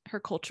against her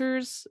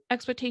culture's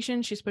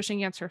expectations. She's pushing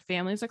against her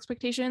family's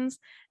expectations.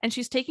 And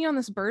she's taking on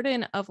this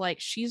burden of like,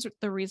 she's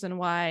the reason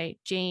why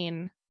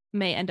Jane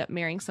may end up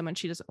marrying someone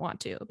she doesn't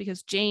want to,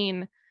 because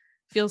Jane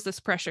feels this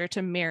pressure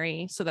to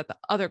marry so that the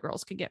other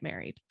girls can get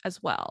married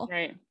as well.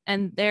 Right.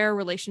 And their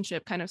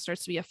relationship kind of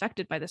starts to be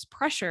affected by this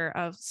pressure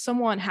of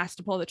someone has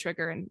to pull the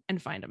trigger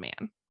and find a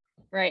man.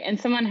 Right. And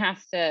someone has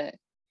to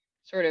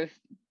sort of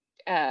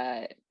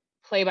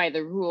play by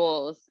the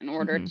rules in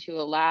order to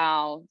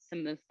allow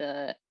some of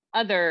the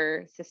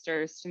other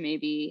sisters to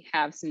maybe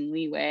have some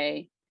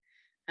leeway.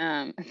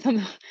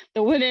 The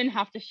women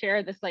have to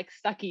share this like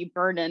sucky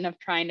burden of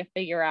trying to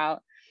figure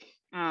out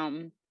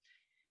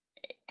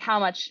how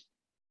much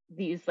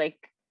these like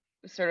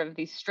sort of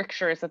these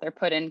strictures that they're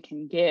put in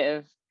can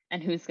give,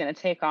 and who's going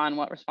to take on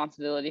what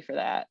responsibility for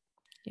that.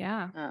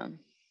 Yeah.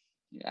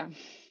 Yeah.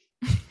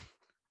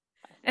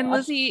 And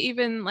Lizzie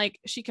even like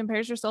she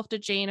compares herself to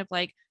Jane of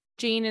like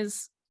Jane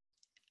is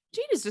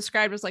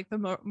described as like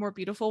the more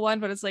beautiful one,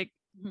 but it's like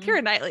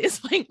Keira Knightley is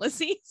playing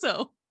Lizzie,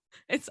 so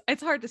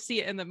it's hard to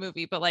see it in the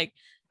movie, but like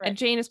and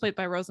Jane is played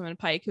by Rosamund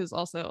Pike, who's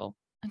also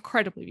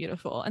incredibly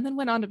beautiful and then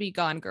went on to be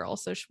Gone Girl,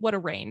 so what a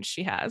range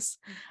she has.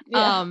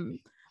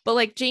 But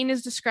like Jane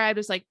is described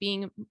as like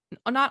being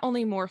not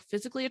only more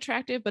physically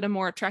attractive but a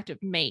more attractive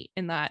mate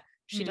in that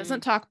she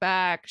doesn't talk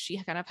back,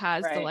 she kind of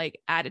has the like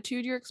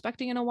attitude you're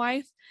expecting in a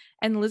wife,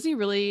 and Lizzie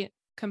really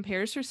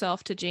compares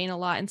herself to Jane a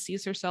lot and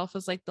sees herself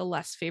as like the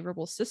less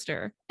favorable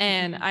sister.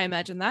 And I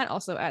imagine that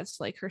also adds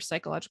to like her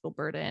psychological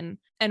burden.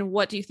 And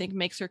what do you think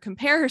makes her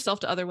compare herself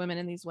to other women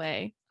in these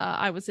way?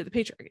 I would say the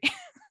patriarchy.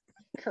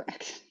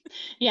 Correct.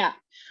 Yeah.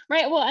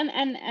 Right. Well,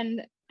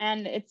 and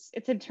it's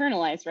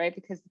internalized, right?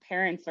 Because the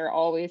parents are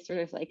always sort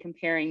of like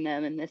comparing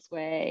them in this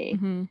way.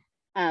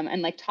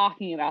 And like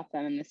talking about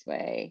them in this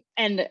way.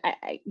 And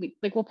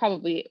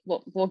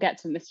we'll get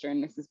to Mr.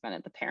 and Mrs.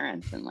 Bennet, the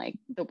parents, and like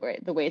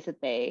the ways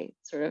that they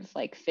sort of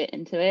like fit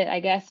into it,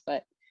 I guess.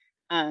 But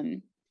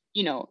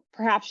you know,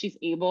 perhaps she's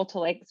able to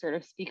like sort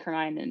of speak her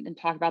mind and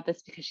talk about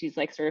this because she's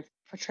like sort of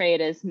portrayed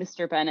as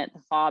Mr. Bennet,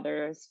 the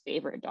father's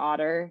favorite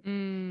daughter.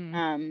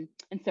 And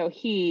so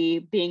he,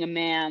 being a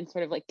man,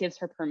 sort of like gives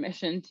her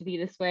permission to be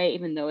this way,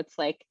 even though it's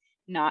like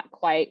not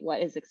quite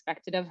what is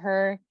expected of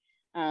her.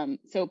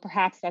 So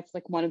perhaps that's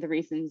like one of the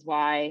reasons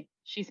why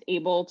she's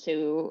able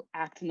to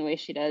act in the way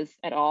she does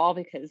at all,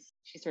 because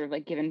she's sort of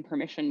like given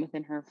permission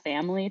within her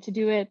family to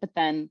do it. But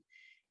then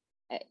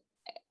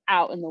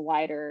out in the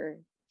wider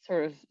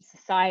sort of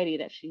society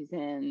that she's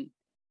in,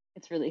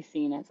 it's really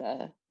seen as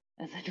a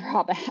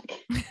drawback.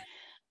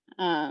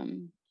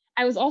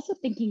 I was also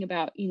thinking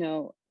about, you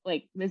know,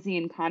 like Lizzie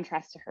in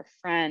contrast to her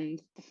friend,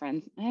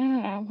 I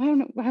don't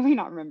know, why are we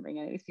not remembering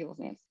any of these people's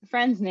names? The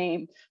friend's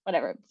name,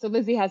 whatever. So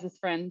Lizzie has this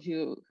friend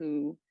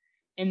who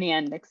in the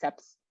end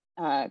accepts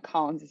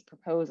Collins's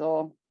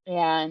proposal.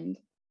 And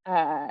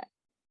I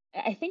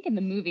think in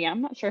the movie,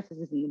 I'm not sure if this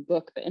is in the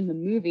book, but in the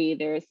movie,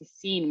 there's a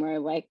scene where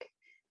like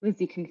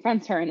Lizzie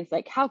confronts her and is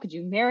like, how could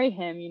you marry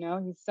him? You know,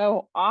 he's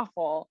so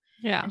awful.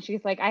 Yeah. And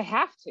she's like, I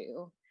have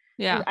to.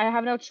 Yeah. I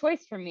have no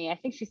choice for me. I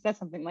think she says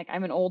something like,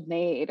 I'm an old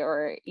maid,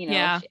 or, you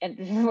know,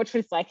 which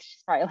was like,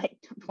 she's probably like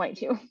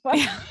 22, but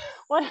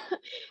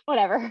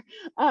whatever.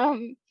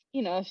 You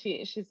know,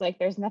 she's like,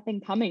 there's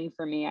nothing coming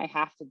for me. I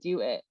have to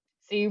do it.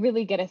 So you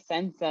really get a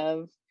sense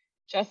of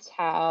just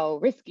how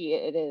risky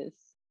it is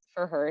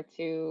for her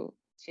to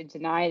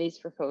deny these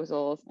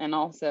proposals, and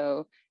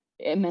also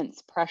the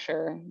immense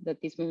pressure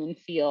that these women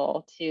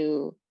feel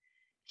to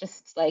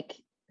just like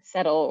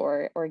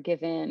settle or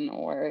give in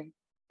or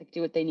like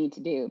do what they need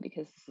to do,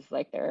 because this is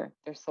like their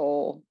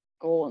sole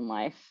goal in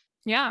life.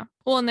 Yeah.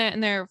 Well,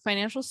 and their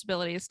financial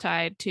stability is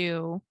tied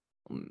to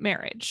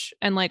marriage,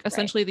 and like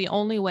essentially the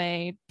only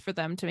way for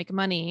them to make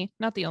money,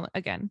 not the only,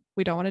 again,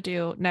 we don't want to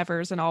do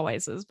nevers and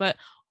alwayses, but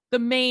the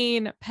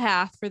main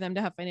path for them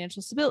to have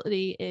financial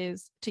stability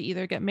is to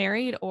either get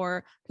married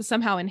or to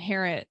somehow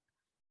inherit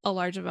a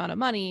large amount of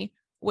money,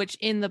 which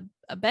in the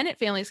Bennet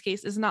family's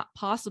case is not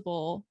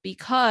possible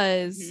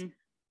because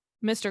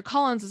Mr.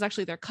 Collins is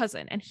actually their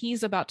cousin, and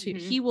he's about to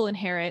he will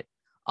inherit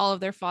all of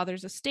their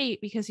father's estate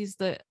because he's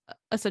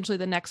essentially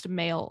the next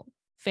male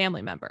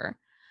family member.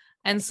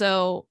 And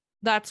so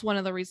that's one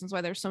of the reasons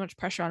why there's so much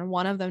pressure on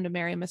one of them to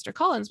marry Mr.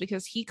 Collins,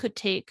 because he could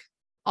take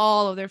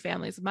all of their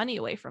family's money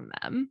away from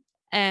them.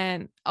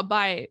 And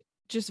by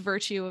just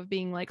virtue of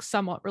being like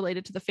somewhat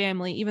related to the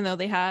family, even though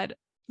they had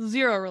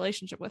zero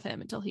relationship with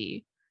him until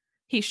he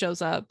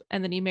shows up,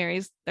 and then he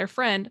marries their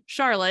friend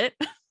Charlotte.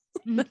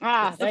 The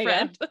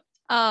friend.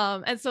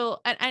 And so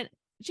and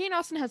Jane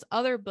Austen has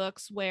other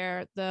books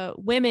where the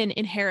women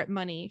inherit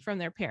money from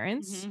their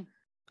parents.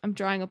 I'm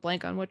drawing a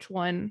blank on which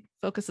one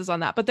focuses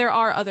on that, but there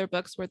are other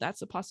books where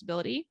that's a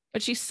possibility.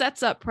 But she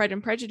sets up Pride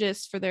and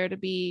Prejudice for that to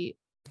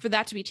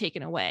be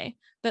taken away.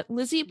 That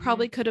Lizzie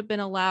probably could have been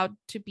allowed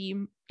to be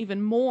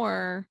even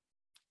more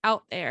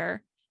out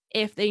there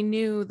if they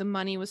knew the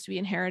money was to be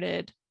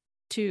inherited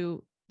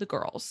to the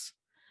girls.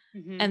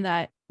 And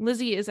that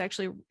Lizzie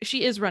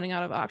is running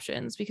out of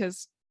options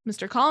because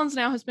Mr. Collins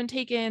now has been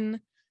taken.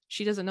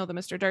 She doesn't know that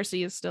Mr.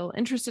 Darcy is still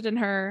interested in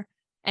her,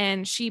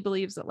 and she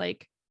believes that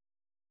like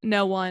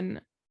no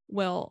one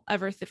will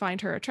ever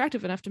find her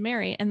attractive enough to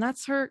marry, and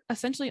that's her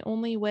essentially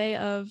only way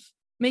of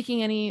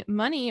making any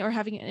money or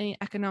having any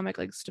economic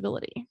like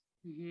stability.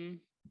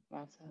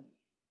 Well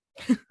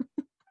said.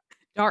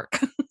 Dark.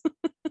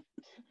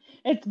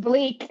 It's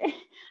bleak.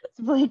 It's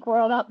a bleak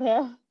world out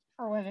there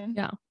for women.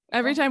 Yeah.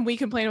 Every time we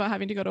complain about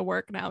having to go to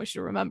work now, we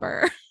should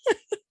remember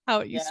how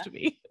it used to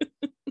be.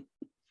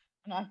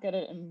 I'm not good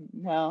at,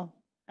 well,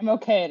 I'm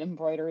okay at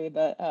embroidery,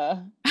 but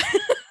I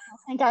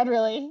think I'd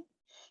really,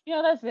 you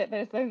know, that's it.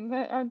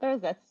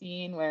 There's that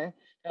scene where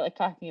they're like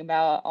talking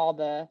about aren't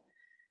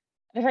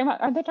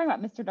they talking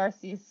about Mr.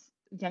 Darcy's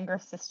younger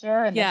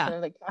sister, and they're Yeah. sort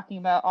of like talking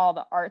about all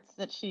the arts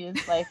that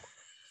she's like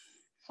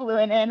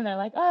fluent in, and they're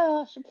like,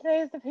 oh, she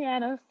plays the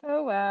piano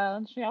so well,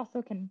 and she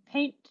also can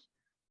paint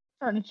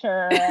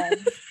furniture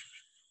and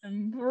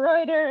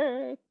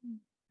embroider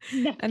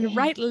And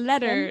write napkins.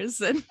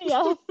 letters and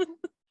Yes.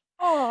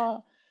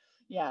 Oh,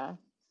 yeah.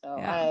 So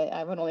yeah.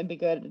 I would only be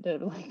good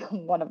at like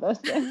one of those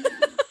things.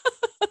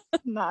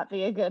 Not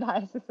be a good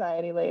high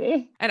society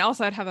lady. And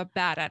also I'd have a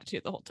bad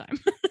attitude the whole time.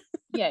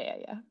 Yeah.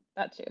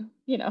 That too.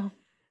 You know.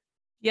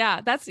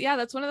 Yeah, that's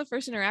one of the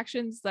first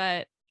interactions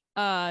that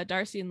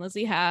Darcy and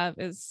Lizzie have,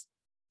 is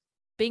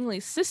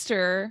Bingley's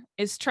sister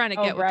is trying to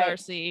get with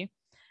Darcy.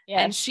 Yes,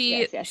 and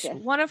she yes.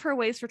 one of her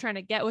ways for trying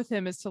to get with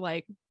him is to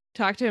like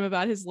talk to him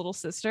about his little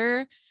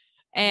sister.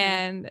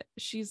 And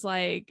she's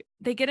like,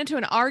 they get into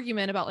an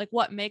argument about like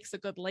what makes a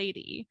good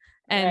lady,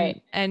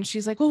 and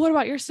she's like, well, what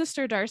about your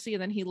sister, Darcy?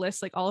 And then he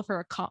lists like all of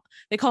her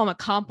they call them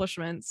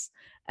accomplishments,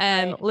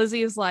 and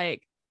Lizzie is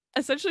like,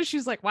 essentially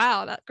she's like,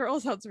 wow, that girl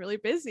sounds really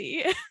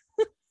busy.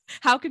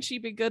 How could she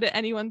be good at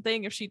any one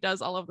thing if she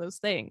does all of those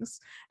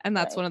things? And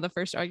that's one of the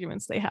first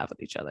arguments they have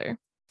with each other,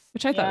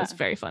 which I thought was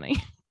very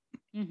funny.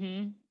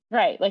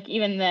 Right, like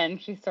even then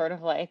she's sort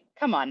of like,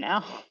 come on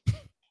now.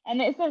 And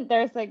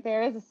there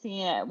is a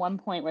scene at one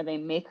point where they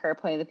make her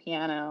play the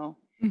piano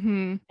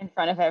in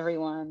front of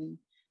everyone,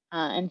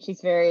 and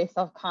she's very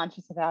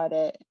self-conscious about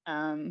it,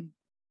 and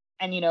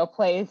you know,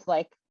 plays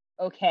like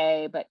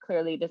okay, but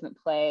clearly doesn't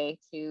play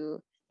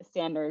to the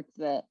standards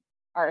that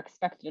are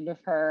expected of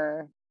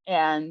her.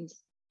 And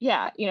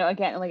yeah, you know,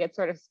 again, like it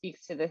sort of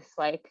speaks to this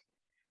like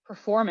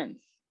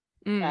performance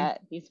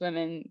that these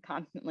women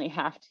constantly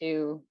have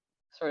to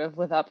sort of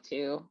live up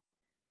to.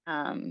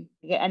 At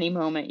any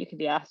moment you could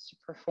be asked to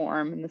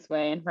perform in this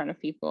way in front of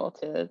people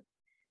to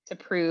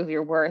prove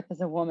your worth as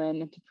a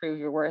woman, to prove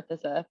your worth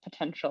as a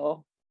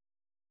potential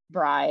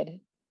bride.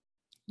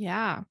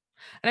 Yeah.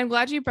 And I'm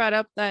glad you brought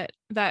up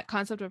that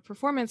concept of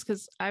performance,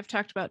 because I've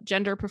talked about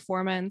gender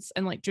performance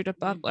and like Judith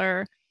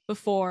Butler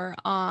before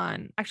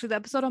on actually the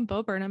episode on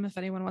Bo Burnham, if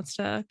anyone wants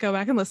to go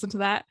back and listen to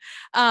that.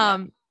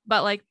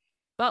 But like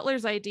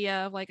Butler's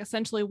idea of like,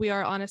 essentially we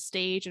are on a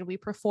stage and we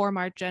perform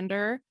our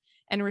gender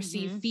and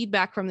receive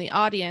feedback from the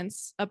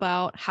audience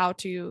about how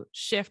to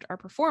shift our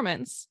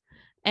performance.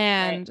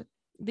 And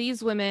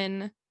these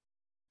women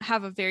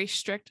have a very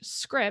strict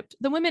script.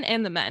 The women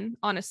and the men,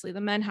 honestly, the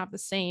men have the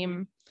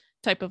same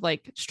type of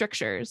like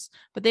strictures,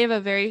 but they have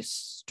a very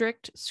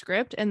strict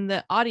script, and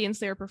the audience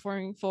they're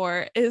performing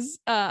for is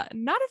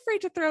not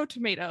afraid to throw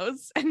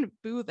tomatoes and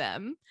boo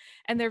them.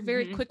 And they're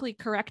very quickly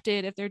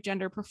corrected if their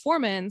gender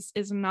performance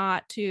is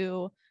not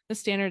to the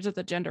standards of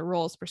the gender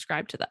roles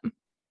prescribed to them.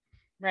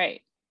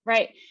 Right.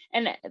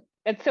 And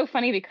it's so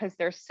funny because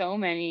there's so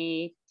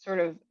many sort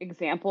of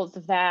examples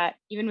of that,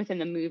 even within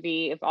the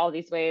movie, of all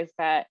these ways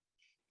that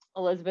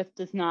Elizabeth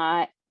does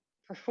not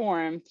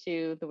perform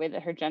to the way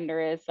that her gender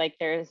is. Like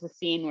there's a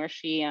scene where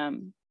she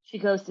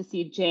goes to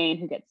see Jane,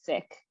 who gets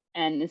sick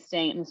and is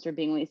staying at Mr.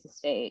 Bingley's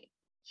estate.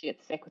 She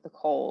gets sick with a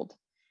cold,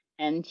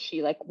 and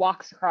she like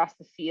walks across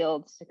the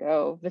fields to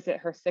go visit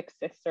her sick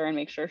sister and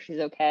make sure she's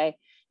okay.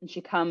 And she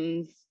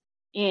comes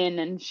in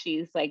and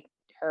she's like,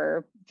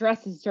 her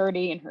dress is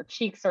dirty and her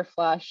cheeks are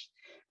flushed,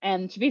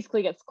 and she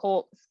basically gets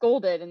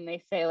scolded, and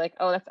they say like,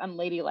 oh, that's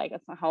unladylike,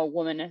 that's not how a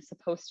woman is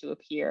supposed to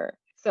appear.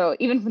 So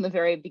even from the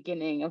very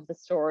beginning of the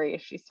story,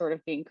 she's sort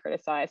of being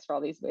criticized for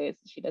all these ways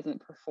that she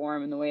doesn't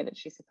perform in the way that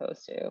she's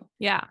supposed to.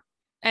 Yeah.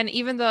 And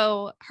even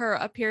though her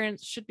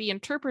appearance should be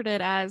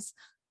interpreted as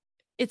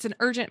it's an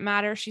urgent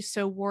matter, she's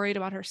so worried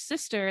about her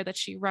sister that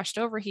she rushed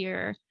over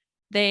here,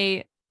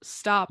 they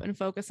stop and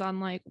focus on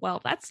like,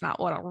 well, that's not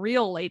what a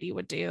real lady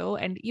would do,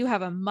 and you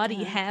have a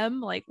muddy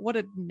hem, like what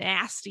a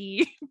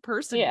nasty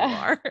person you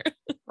are.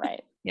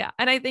 Right. Yeah.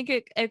 And I think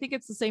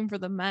it's the same for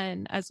the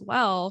men as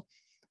well,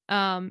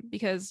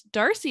 because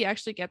Darcy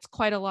actually gets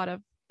quite a lot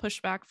of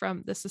pushback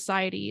from the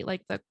society,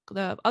 like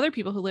the other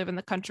people who live in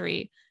the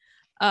country,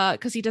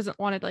 because he doesn't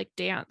want to like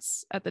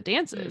dance at the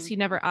dances. He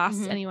never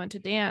asks anyone to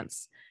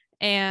dance,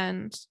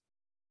 and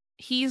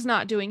he's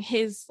not doing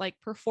his like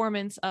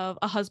performance of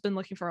a husband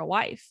looking for a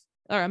wife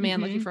or a man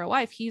looking for a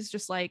wife. He's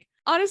just like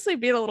honestly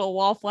being a little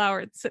wallflower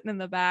and sitting in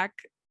the back,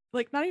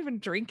 like not even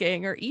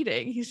drinking or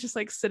eating. He's just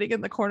like sitting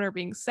in the corner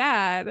being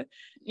sad.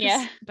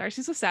 Yeah.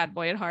 Darcy's a sad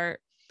boy at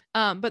heart.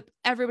 But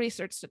everybody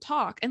starts to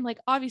talk, and like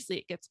obviously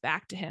it gets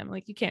back to him.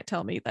 Like you can't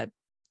tell me that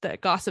the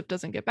gossip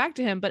doesn't get back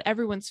to him, but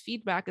everyone's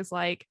feedback is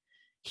like,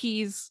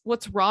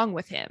 what's wrong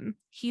with him?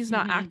 He's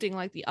not acting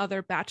like the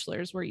other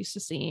bachelors we're used to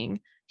seeing.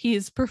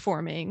 He's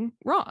performing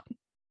wrong.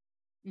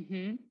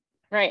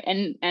 Right.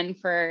 And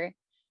for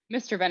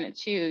Mr. Bennet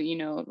too, you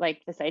know,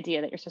 like this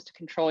idea that you're supposed to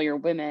control your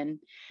women,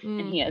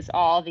 and he has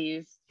all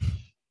these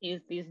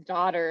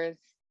daughters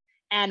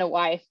and a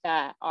wife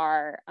that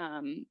are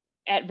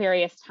at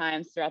various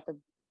times throughout the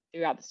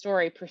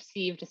story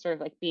perceived as sort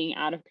of like being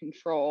out of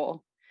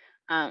control,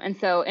 and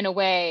so in a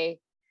way,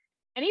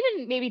 and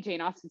even maybe Jane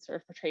Austen sort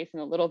of portrays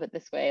him a little bit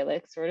this way,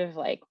 like sort of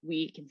like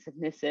weak and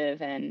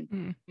submissive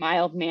and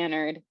mild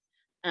mannered.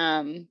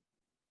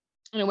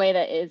 in a way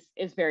that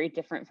is very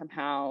different from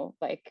how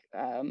like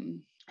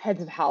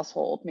heads of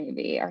household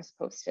maybe are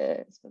supposed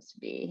to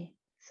be.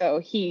 So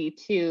he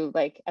too,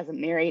 like as a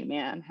married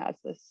man, has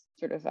this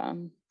sort of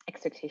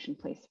expectation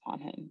placed upon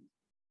him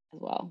as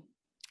well.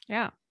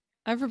 Yeah.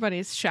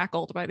 Everybody's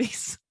shackled by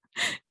these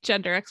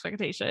gender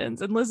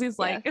expectations. And Lizzie's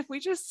like, if we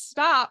just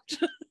stopped,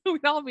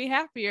 we'd all be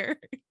happier.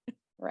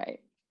 Right.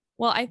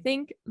 Well, I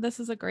think this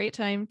is a great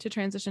time to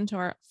transition to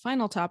our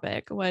final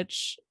topic,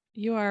 which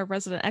you are a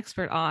resident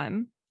expert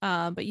on.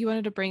 But you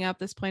wanted to bring up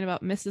this point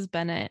about Mrs.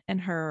 Bennet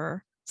and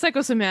her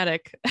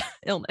psychosomatic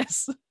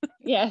illness.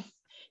 Yes.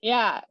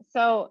 Yeah.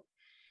 So,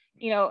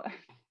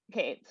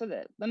 okay.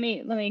 So let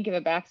me give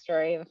a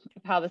backstory of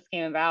how this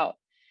came about,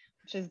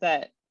 which is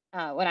that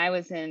when I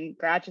was in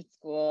graduate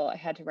school, I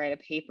had to write a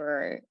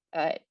paper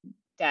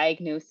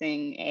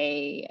diagnosing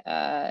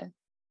a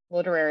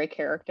literary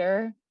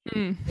character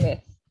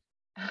with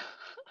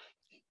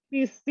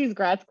these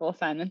grad school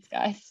assignments,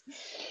 guys.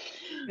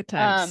 Good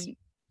times.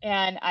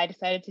 And I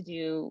decided to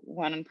do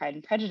one on Pride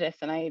and Prejudice,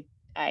 and I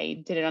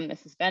did it on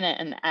Mrs. Bennet.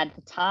 And at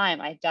the time,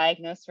 I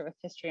diagnosed her with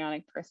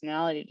histrionic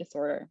personality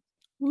disorder.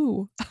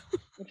 Ooh.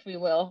 Which we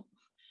will.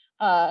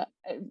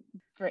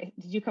 Great.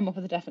 Did you come up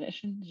with a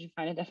definition? Did you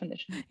find a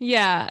definition?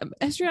 Yeah.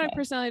 Histrionic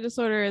personality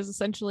disorder is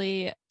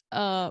essentially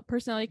a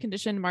personality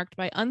condition marked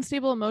by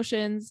unstable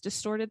emotions,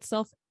 distorted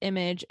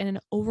self-image, and an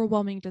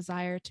overwhelming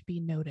desire to be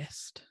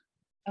noticed.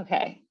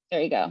 Okay,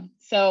 there you go.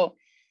 So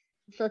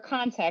for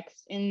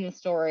context, in the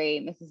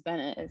story, Mrs.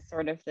 Bennet is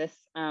sort of this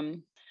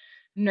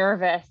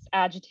nervous,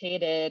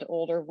 agitated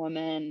older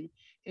woman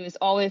who is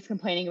always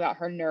complaining about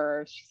her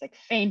nerves. She's like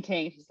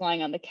fainting. She's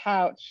lying on the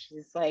couch.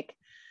 She's like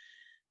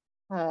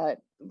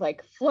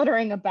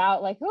fluttering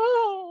about, like,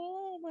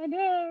 oh, my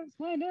nerves,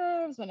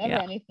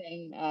 whenever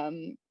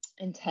anything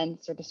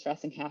intense or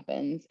distressing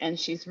happens. And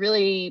she's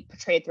really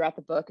portrayed throughout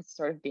the book as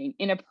sort of being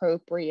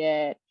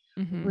inappropriate,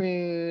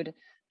 rude,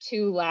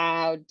 too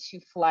loud, too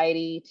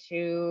flighty,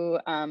 too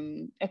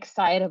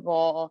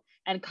excitable,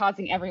 and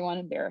causing everyone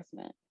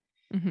embarrassment.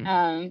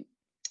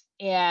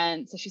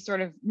 And so she's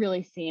sort of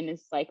really seen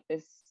as like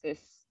this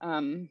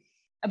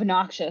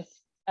obnoxious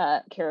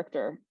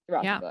character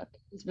throughout the book.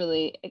 She's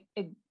really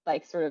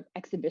like sort of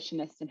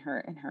exhibitionist in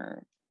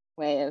her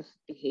way of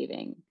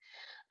behaving.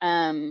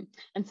 And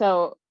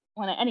so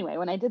when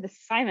I did this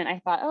assignment, I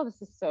thought, oh,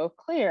 this is so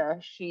clear.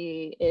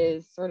 She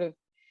is sort of,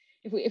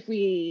 if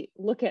we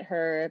look at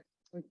her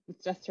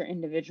with just her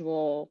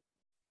individual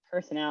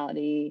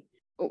personality,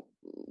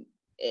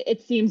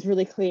 it seems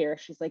really clear.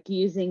 She's like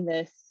using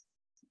this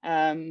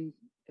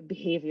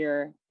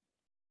behavior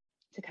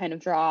to kind of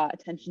draw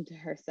attention to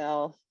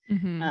herself,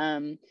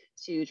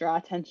 to draw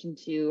attention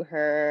to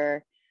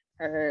her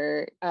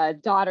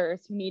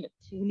daughters who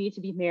need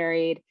to be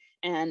married,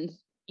 and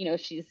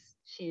she's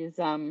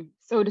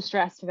so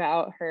distressed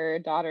about her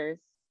daughters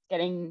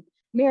getting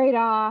married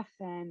off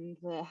and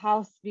the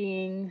house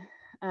being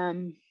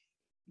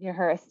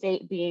her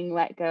estate being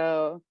let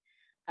go,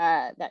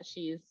 that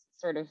she's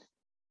sort of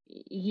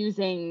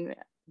using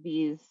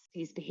these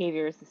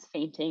behaviors, this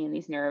fainting and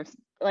these nerves,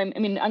 I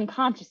mean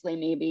unconsciously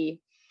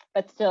maybe,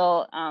 but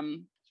still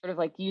sort of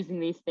like using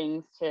these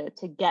things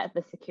to get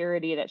the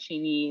security that she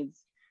needs,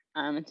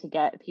 and to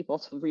get people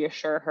to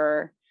reassure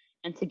her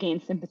and to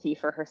gain sympathy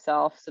for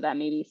herself so that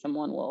maybe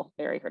someone will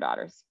bury her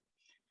daughters.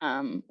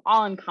 All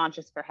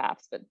unconscious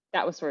perhaps, but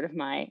that was sort of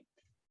my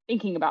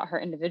thinking about her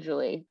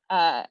individually.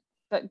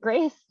 But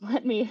Grace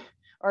sent me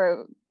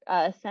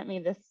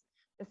this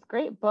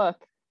great book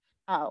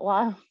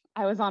while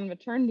I was on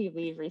maternity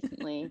leave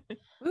recently,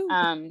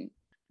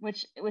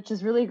 which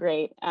is really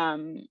great.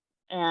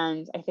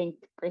 And I think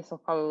Grace will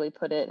probably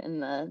put it in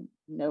the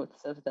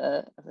notes of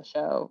the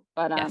show.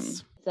 But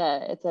yes.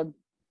 It's a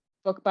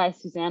book by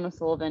Suzanne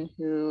O'Sullivan,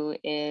 who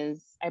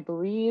is, I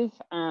believe,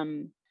 a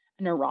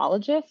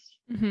neurologist.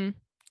 I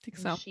think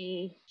so.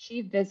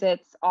 She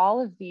visits all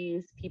of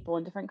these people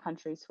in different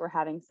countries who are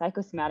having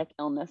psychosomatic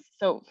illness.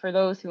 So for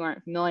those who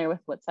aren't familiar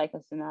with what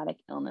psychosomatic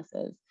illness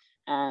is,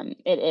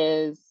 it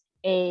is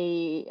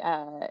a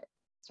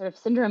sort of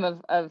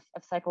syndrome of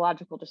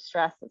psychological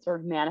distress that sort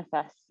of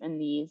manifests in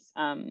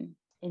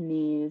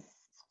these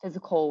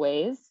physical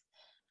ways.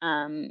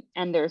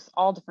 And there's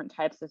all different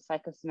types of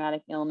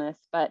psychosomatic illness,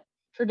 but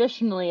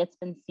traditionally it's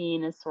been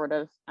seen as sort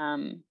of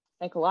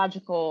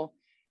psychological,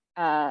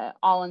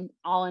 all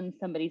in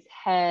somebody's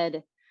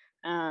head.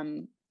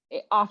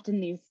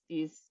 Often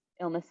these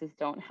illnesses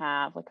don't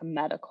have like a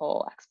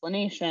medical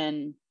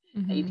explanation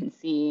that you can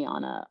see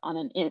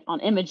on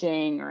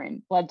imaging or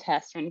in blood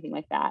tests or anything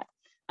like that.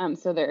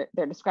 So they're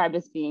described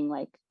as being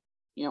like,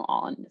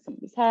 all in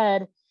somebody's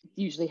head. It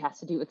usually has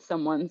to do with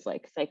someone's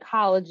like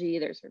psychology.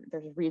 There's a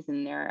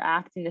reason they're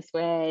acting this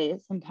way.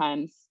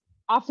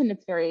 Often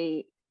it's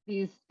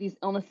these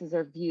illnesses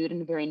are viewed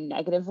in a very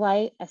negative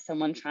light as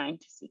someone trying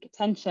to seek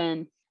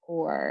attention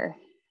or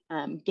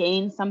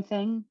gain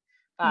something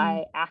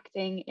by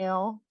acting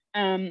ill.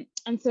 And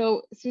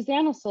so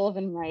Suzanne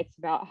O'Sullivan writes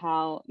about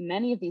how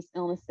many of these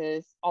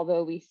illnesses,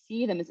 although we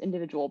see them as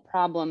individual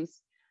problems,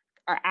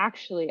 are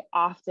actually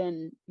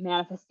often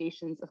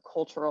manifestations of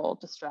cultural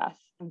distress.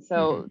 And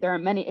so there are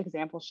many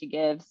examples she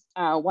gives.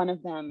 One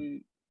of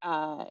them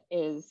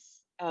is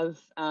of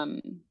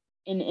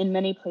in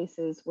many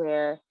places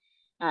where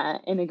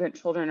immigrant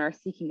children are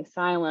seeking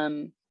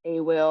asylum, they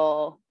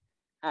will,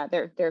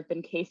 there have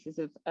been cases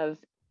of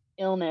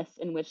illness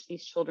in which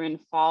these children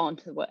fall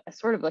into what a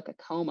sort of like a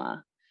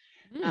coma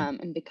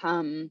and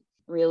become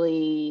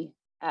really,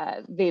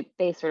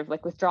 they sort of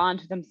like withdraw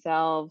into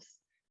themselves.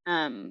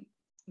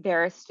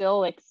 They're still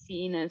like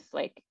seen as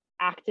like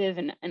active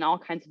in all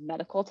kinds of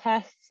medical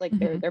tests, like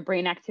their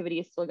brain activity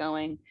is still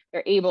going.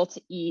 They're able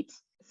to eat.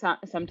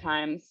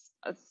 Sometimes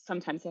they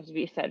have to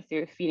be fed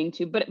through a feeding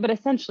tube, but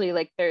essentially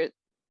like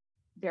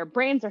their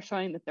brains are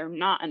showing that they're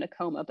not in a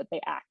coma, but they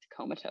act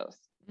comatose.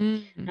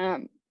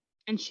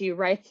 And she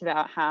writes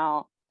about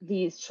how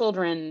these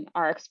children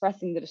are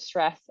expressing the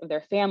distress of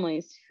their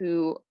families,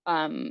 who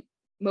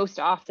most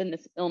often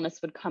this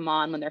illness would come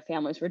on when their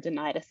families were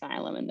denied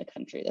asylum in the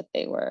country that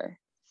they were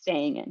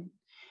staying in.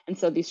 And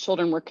so these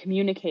children were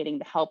communicating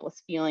the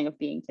helpless feeling of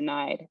being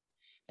denied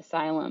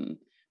asylum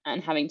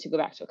and having to go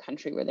back to a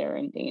country where they're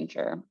in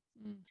danger.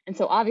 And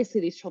so obviously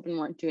these children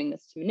weren't doing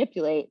this to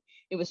manipulate.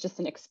 It was just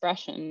an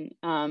expression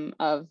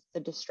of the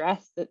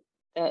distress that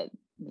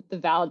the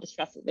valid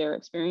distress that they're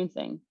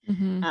experiencing.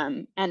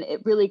 And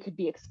it really could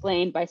be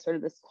explained by sort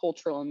of this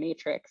cultural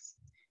matrix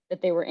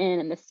that they were in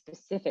and this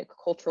specific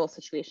cultural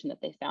situation that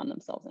they found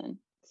themselves in.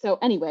 So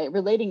anyway,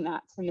 relating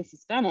that to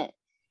Mrs. Bennet,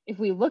 if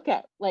we look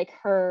at like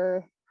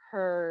her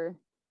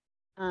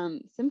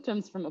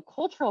symptoms from a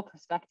cultural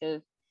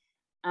perspective,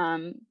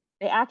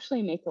 they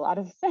actually make a lot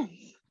of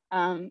sense.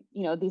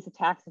 These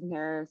attacks of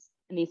nerves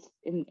and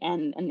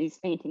these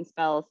fainting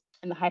spells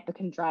and the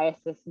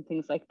hypochondriasis and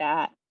things like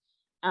that.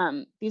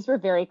 These were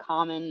very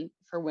common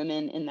for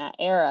women in that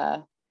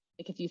era.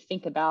 Like if you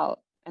think about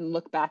and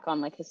look back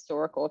on like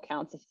historical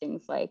accounts of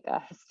things like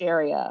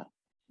hysteria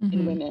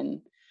in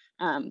women,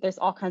 there's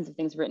all kinds of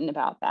things written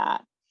about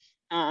that.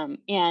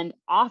 And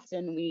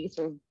often we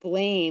sort of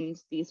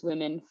blamed these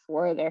women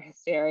for their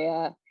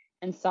hysteria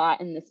and saw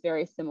it in this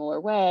very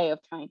similar way of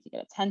trying to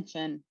get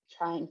attention,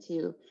 trying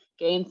to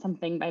gain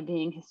something by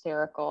being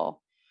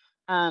hysterical.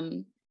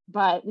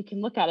 But we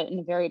can look at it in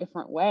a very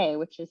different way,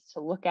 which is to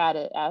look at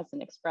it as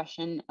an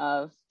expression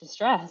of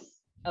distress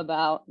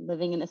about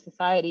living in a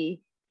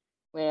society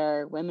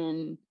where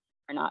women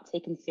are not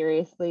taken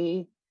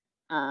seriously,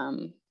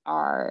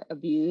 are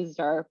abused,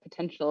 are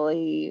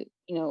potentially,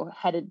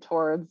 headed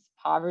towards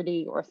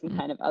poverty or some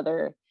kind of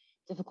other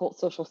difficult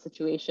social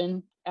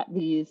situation.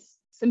 These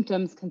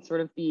symptoms can sort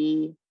of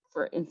be,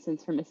 for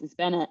instance, for Mrs.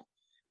 Bennet,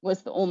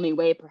 was the only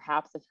way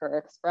perhaps of her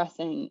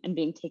expressing and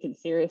being taken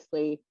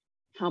seriously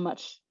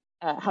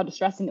how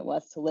distressing it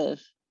was to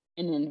live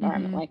in an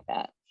environment like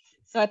that.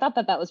 So I thought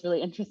that was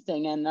really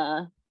interesting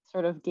and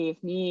sort of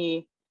gave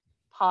me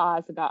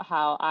pause about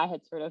how I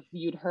had sort of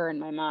viewed her in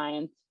my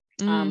mind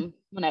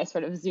when I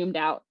sort of zoomed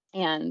out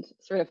and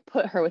sort of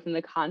put her within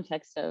the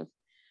context of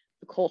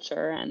the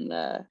culture and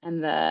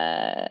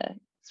the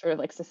sort of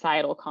like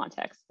societal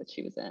context that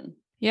she was in.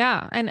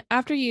 Yeah. And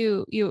after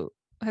you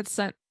had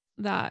sent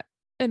that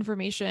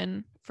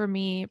information for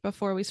me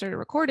before we started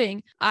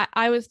recording,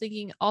 I was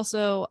thinking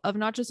also of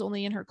not just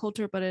only in her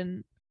culture, but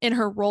in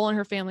her role in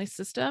her family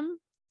system,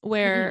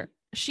 where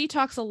she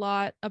talks a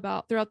lot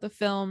about throughout the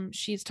film.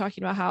 She's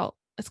talking about how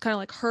it's kind of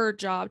like her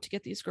job to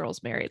get these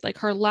girls married. Like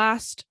her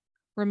last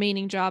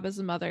remaining job as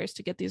a mother is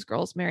to get these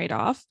girls married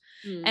off.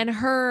 And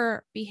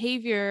her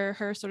behavior,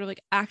 her sort of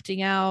like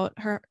acting out,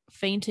 her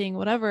fainting,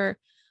 whatever,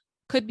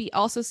 could be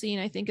also seen,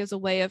 I think, as a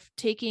way of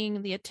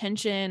taking the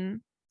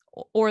attention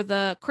or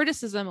the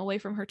criticism away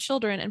from her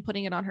children and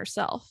putting it on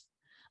herself.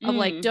 Of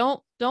like,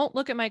 don't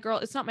look at my girl.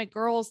 It's not my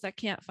girls that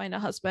can't find a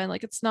husband.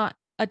 Like, it's not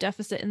a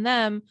deficit in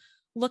them.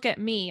 Look at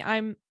me.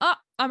 I'm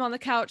on the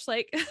couch,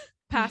 like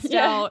passed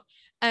out.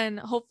 And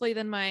hopefully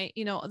then my,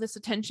 this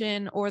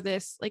attention or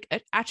this like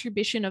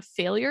attribution of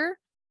failure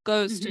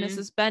goes to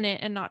Mrs.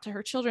 Bennet and not to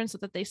her children, so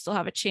that they still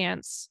have a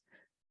chance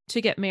to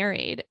get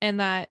married. And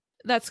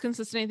that's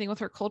consistent, I think, with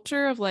her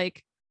culture of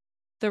like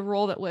the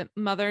role that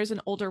mothers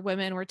and older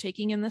women were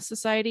taking in this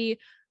society,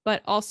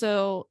 but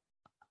also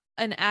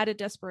an added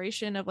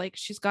desperation of like,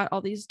 she's got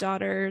all these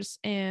daughters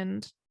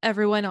and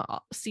everyone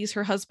sees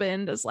her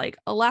husband as like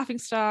a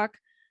laughingstock.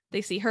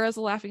 They see her as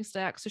a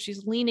laughingstock. So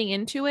she's leaning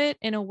into it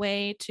in a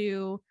way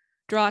to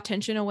draw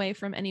attention away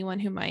from anyone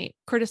who might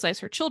criticize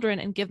her children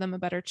and give them a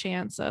better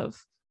chance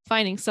of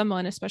finding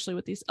someone, especially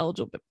with these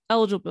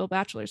eligible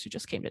bachelors who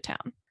just came to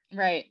town.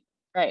 Right.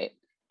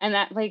 And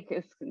that like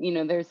is,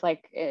 there's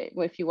like,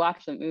 if you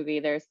watch the movie,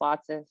 there's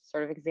lots of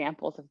sort of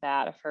examples of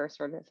that, of her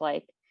sort of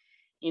like,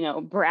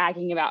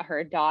 bragging about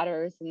her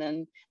daughters and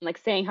then like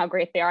saying how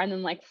great they are and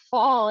then like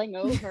falling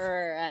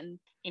over and,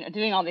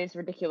 doing all these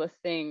ridiculous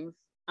things.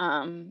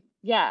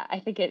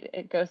 I think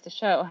it goes to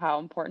show how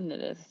important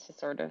it is to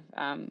sort of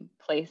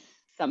place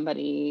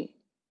somebody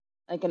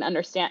like and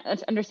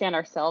understand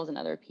ourselves and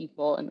other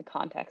people in the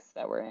context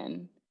that we're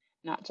in,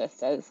 not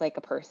just as like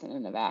a person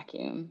in a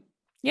vacuum.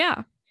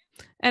 Yeah.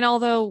 And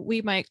although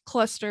we might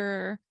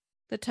cluster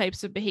the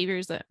types of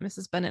behaviors that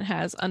Mrs. Bennet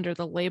has under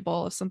the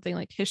label of something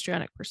like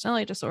histrionic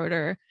personality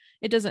disorder,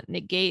 it doesn't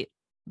negate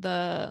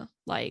the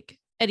like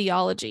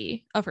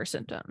etiology of her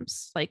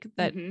symptoms. Like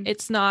that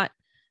it's not,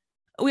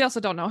 we also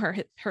don't know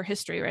her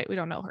history, right? We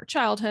don't know her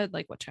childhood,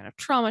 like what kind of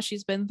trauma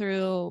she's been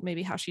through,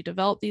 maybe how she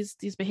developed these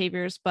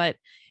behaviors, but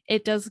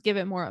it does give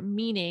it more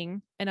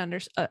meaning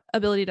and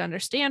ability to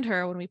understand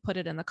her when we put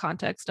it in the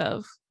context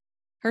of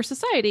her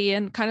society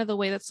and kind of the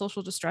way that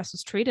social distress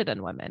was treated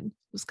in women.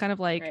 It was kind of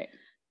like,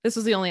 this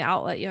was the only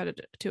outlet you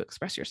had to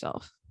express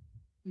yourself.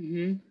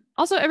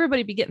 Also,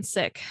 everybody be getting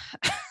sick.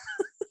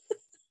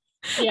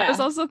 I was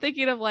also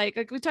thinking of like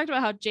we talked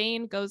about how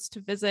Jane goes to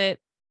visit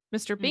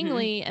Mr.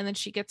 Bingley and then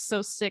she gets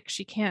so sick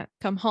she can't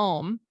come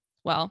home.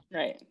 Well,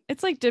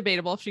 it's like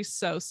debatable if she's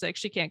so sick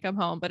she can't come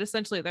home, but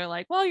essentially they're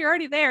like, well, you're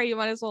already there, you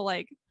might as well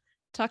like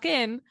tuck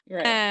in.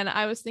 And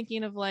I was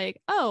thinking of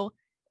like, oh,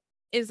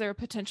 is there a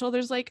potential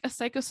there's like a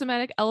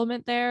psychosomatic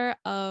element there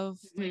of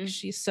like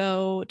she's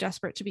so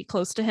desperate to be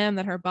close to him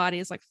that her body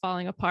is like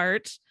falling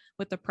apart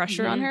with the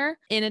pressure on her.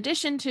 In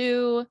addition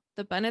to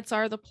the Bennets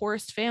are the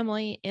poorest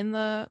family in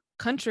the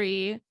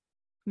country,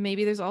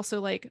 maybe there's also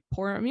like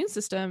poor immune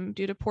system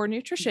due to poor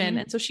nutrition,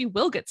 and so she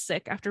will get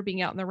sick after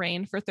being out in the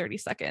rain for 30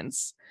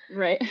 seconds.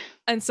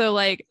 And so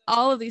like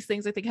all of these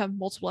things I think have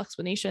multiple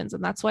explanations,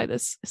 and that's why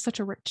this is such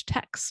a rich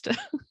text.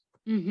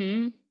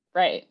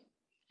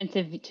 And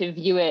to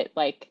view it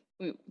like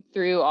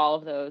through all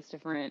of those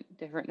different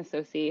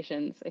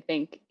associations, I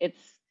think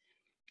it's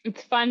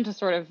fun to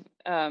sort of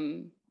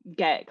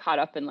get caught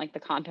up in like the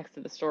context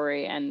of the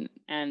story and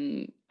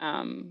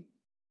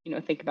you know,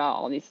 think about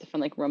all these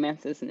different like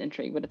romances and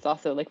intrigue, but it's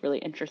also like really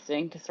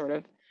interesting to sort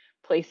of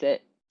place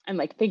it and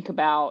like think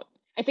about,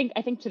 I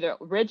think to the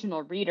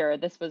original reader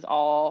this was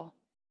all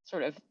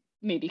sort of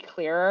maybe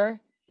clearer,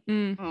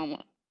 and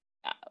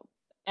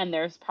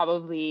there's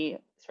probably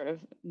sort of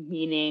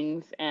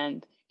meanings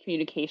and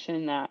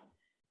communication that,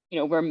 you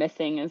know, we're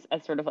missing as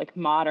sort of like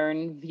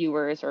modern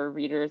viewers or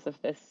readers of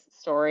this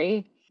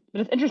story.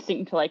 But it's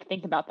interesting to like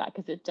think about that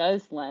because it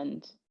does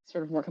lend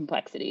sort of more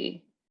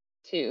complexity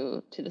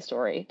to the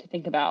story, to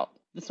think about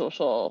the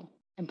social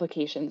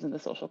implications and the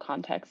social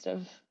context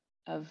of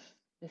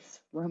this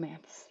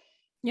romance.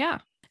 Yeah.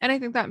 And I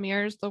think that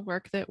mirrors the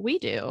work that we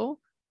do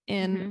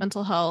in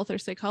mental health or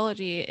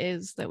psychology,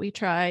 is that we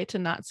try to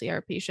not see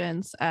our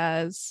patients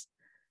as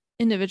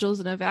individuals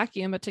in a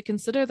vacuum, but to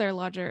consider their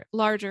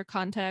larger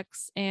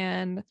contexts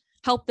and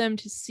help them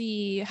to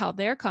see how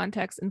their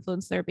context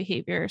influence their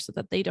behavior so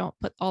that they don't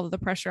put all of the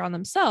pressure on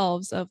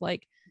themselves of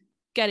like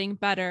getting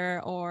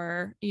better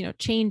or, you know,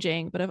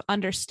 changing, but of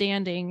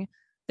understanding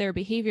their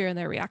behavior and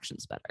their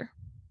reactions better.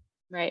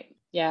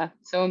 Yeah.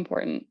 So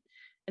important.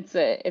 It's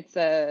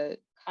a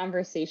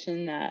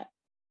conversation that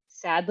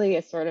sadly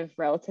is sort of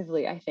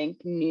relatively, I think,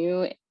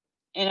 new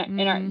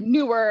in our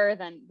newer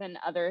than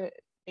other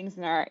things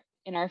in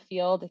our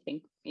field. I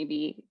think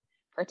maybe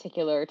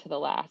particular to the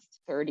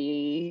last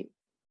 30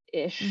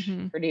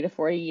 to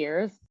 40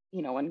 years,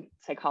 you know, when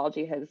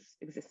psychology has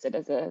existed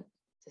as a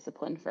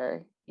discipline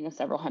for, you know,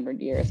 several hundred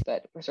years,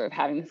 but we're sort of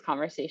having this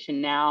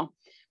conversation now.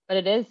 But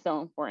it is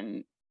so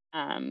important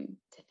to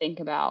think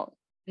about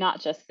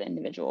not just the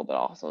individual, but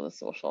also the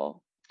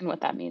social and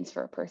what that means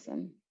for a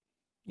person.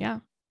 Yeah,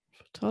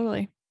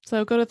 totally.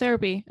 So go to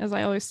therapy, as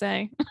I always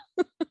say.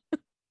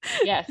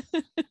 Yes.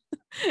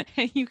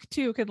 And you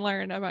too can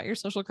learn about your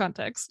social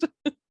context.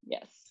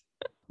 Yes.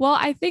 Well,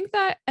 I think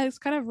that has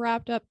kind of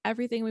wrapped up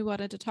everything we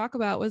wanted to talk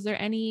about. Was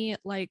there any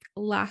like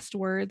last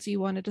words you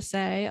wanted to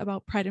say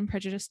about Pride and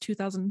Prejudice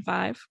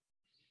 2005?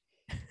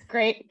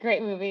 Great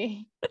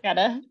movie.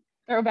 Gotta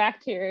throw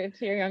back to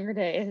your younger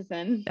days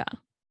and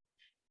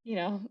you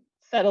know,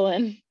 settle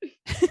in.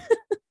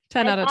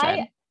 10 out of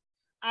 10.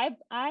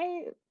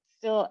 I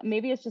still,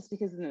 maybe it's just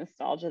because of the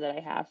nostalgia that I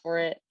have for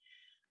it.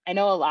 I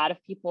know a lot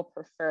of people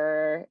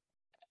prefer,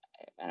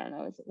 I don't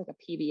know, is it like a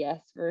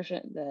PBS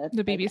version?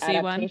 The BBC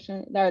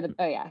adaptation? One?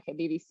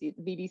 BBC,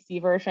 the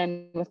BBC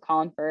version with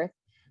Colin Firth.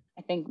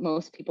 I think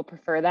most people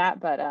prefer that,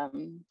 but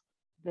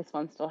this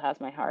one still has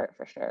my heart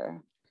for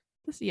sure.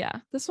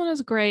 This one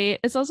is great.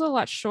 It's also a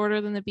lot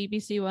shorter than the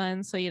BBC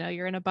one, so you know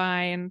you're in a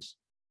bind.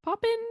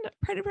 Pop in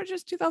Pride and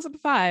Prejudice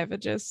 2005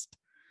 and just,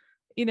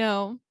 you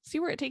know, see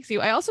where it takes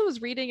you. I also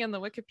was reading in the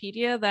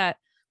Wikipedia that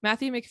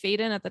Matthew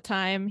Macfadyen at the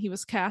time he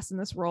was cast in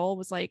this role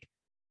was like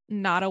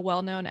not a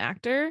well-known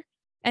actor,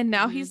 and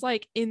now he's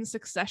like in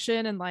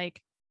Succession and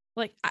like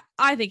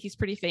I think he's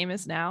pretty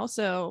famous now.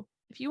 So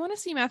if you want to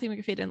see Matthew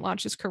Macfadyen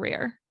launch his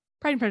career,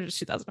 Pride and Prejudice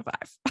 2005.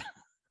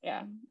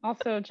 Yeah.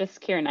 Also,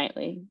 just Keira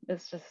Knightley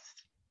is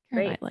just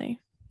great. Knightley,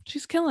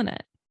 she's killing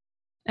it.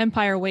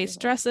 Empire waist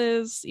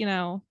dresses, you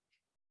know,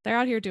 they're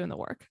out here doing the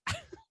work.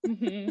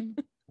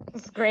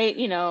 It's great,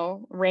 you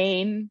know,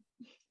 rain,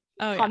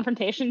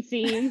 confrontation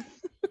scenes.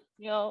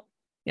 You know,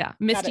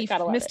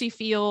 misty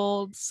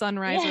fields,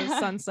 sunrises,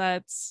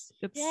 sunsets.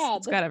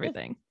 It's got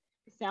everything.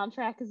 The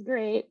soundtrack is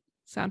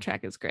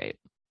great.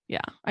 Yeah,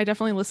 I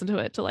definitely listen to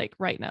it to like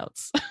write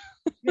notes.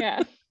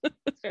 Yeah,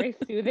 it's very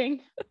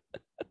soothing.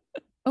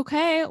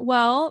 Okay,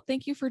 well,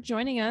 thank you for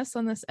joining us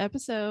on this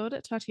episode,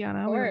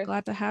 Tatiana. We were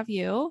glad to have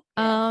you.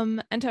 Yeah.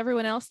 And to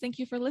everyone else, thank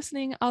you for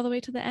listening all the way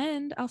to the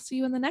end. I'll see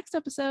you in the next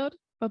episode.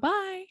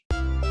 Bye-bye.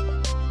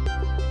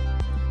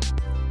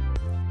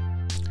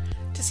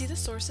 To see the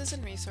sources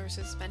and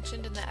resources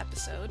mentioned in the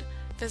episode,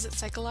 visit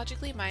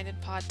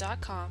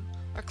psychologicallymindedpod.com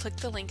or click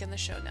the link in the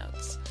show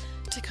notes.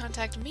 To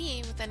contact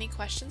me with any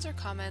questions or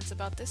comments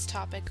about this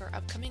topic or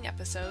upcoming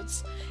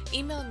episodes,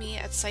 email me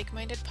at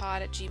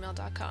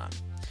psychmindedpod@gmail.com.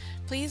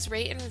 Please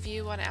rate and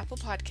review on Apple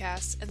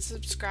Podcasts and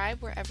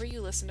subscribe wherever you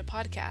listen to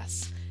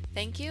podcasts.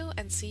 Thank you,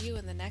 and see you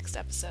in the next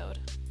episode.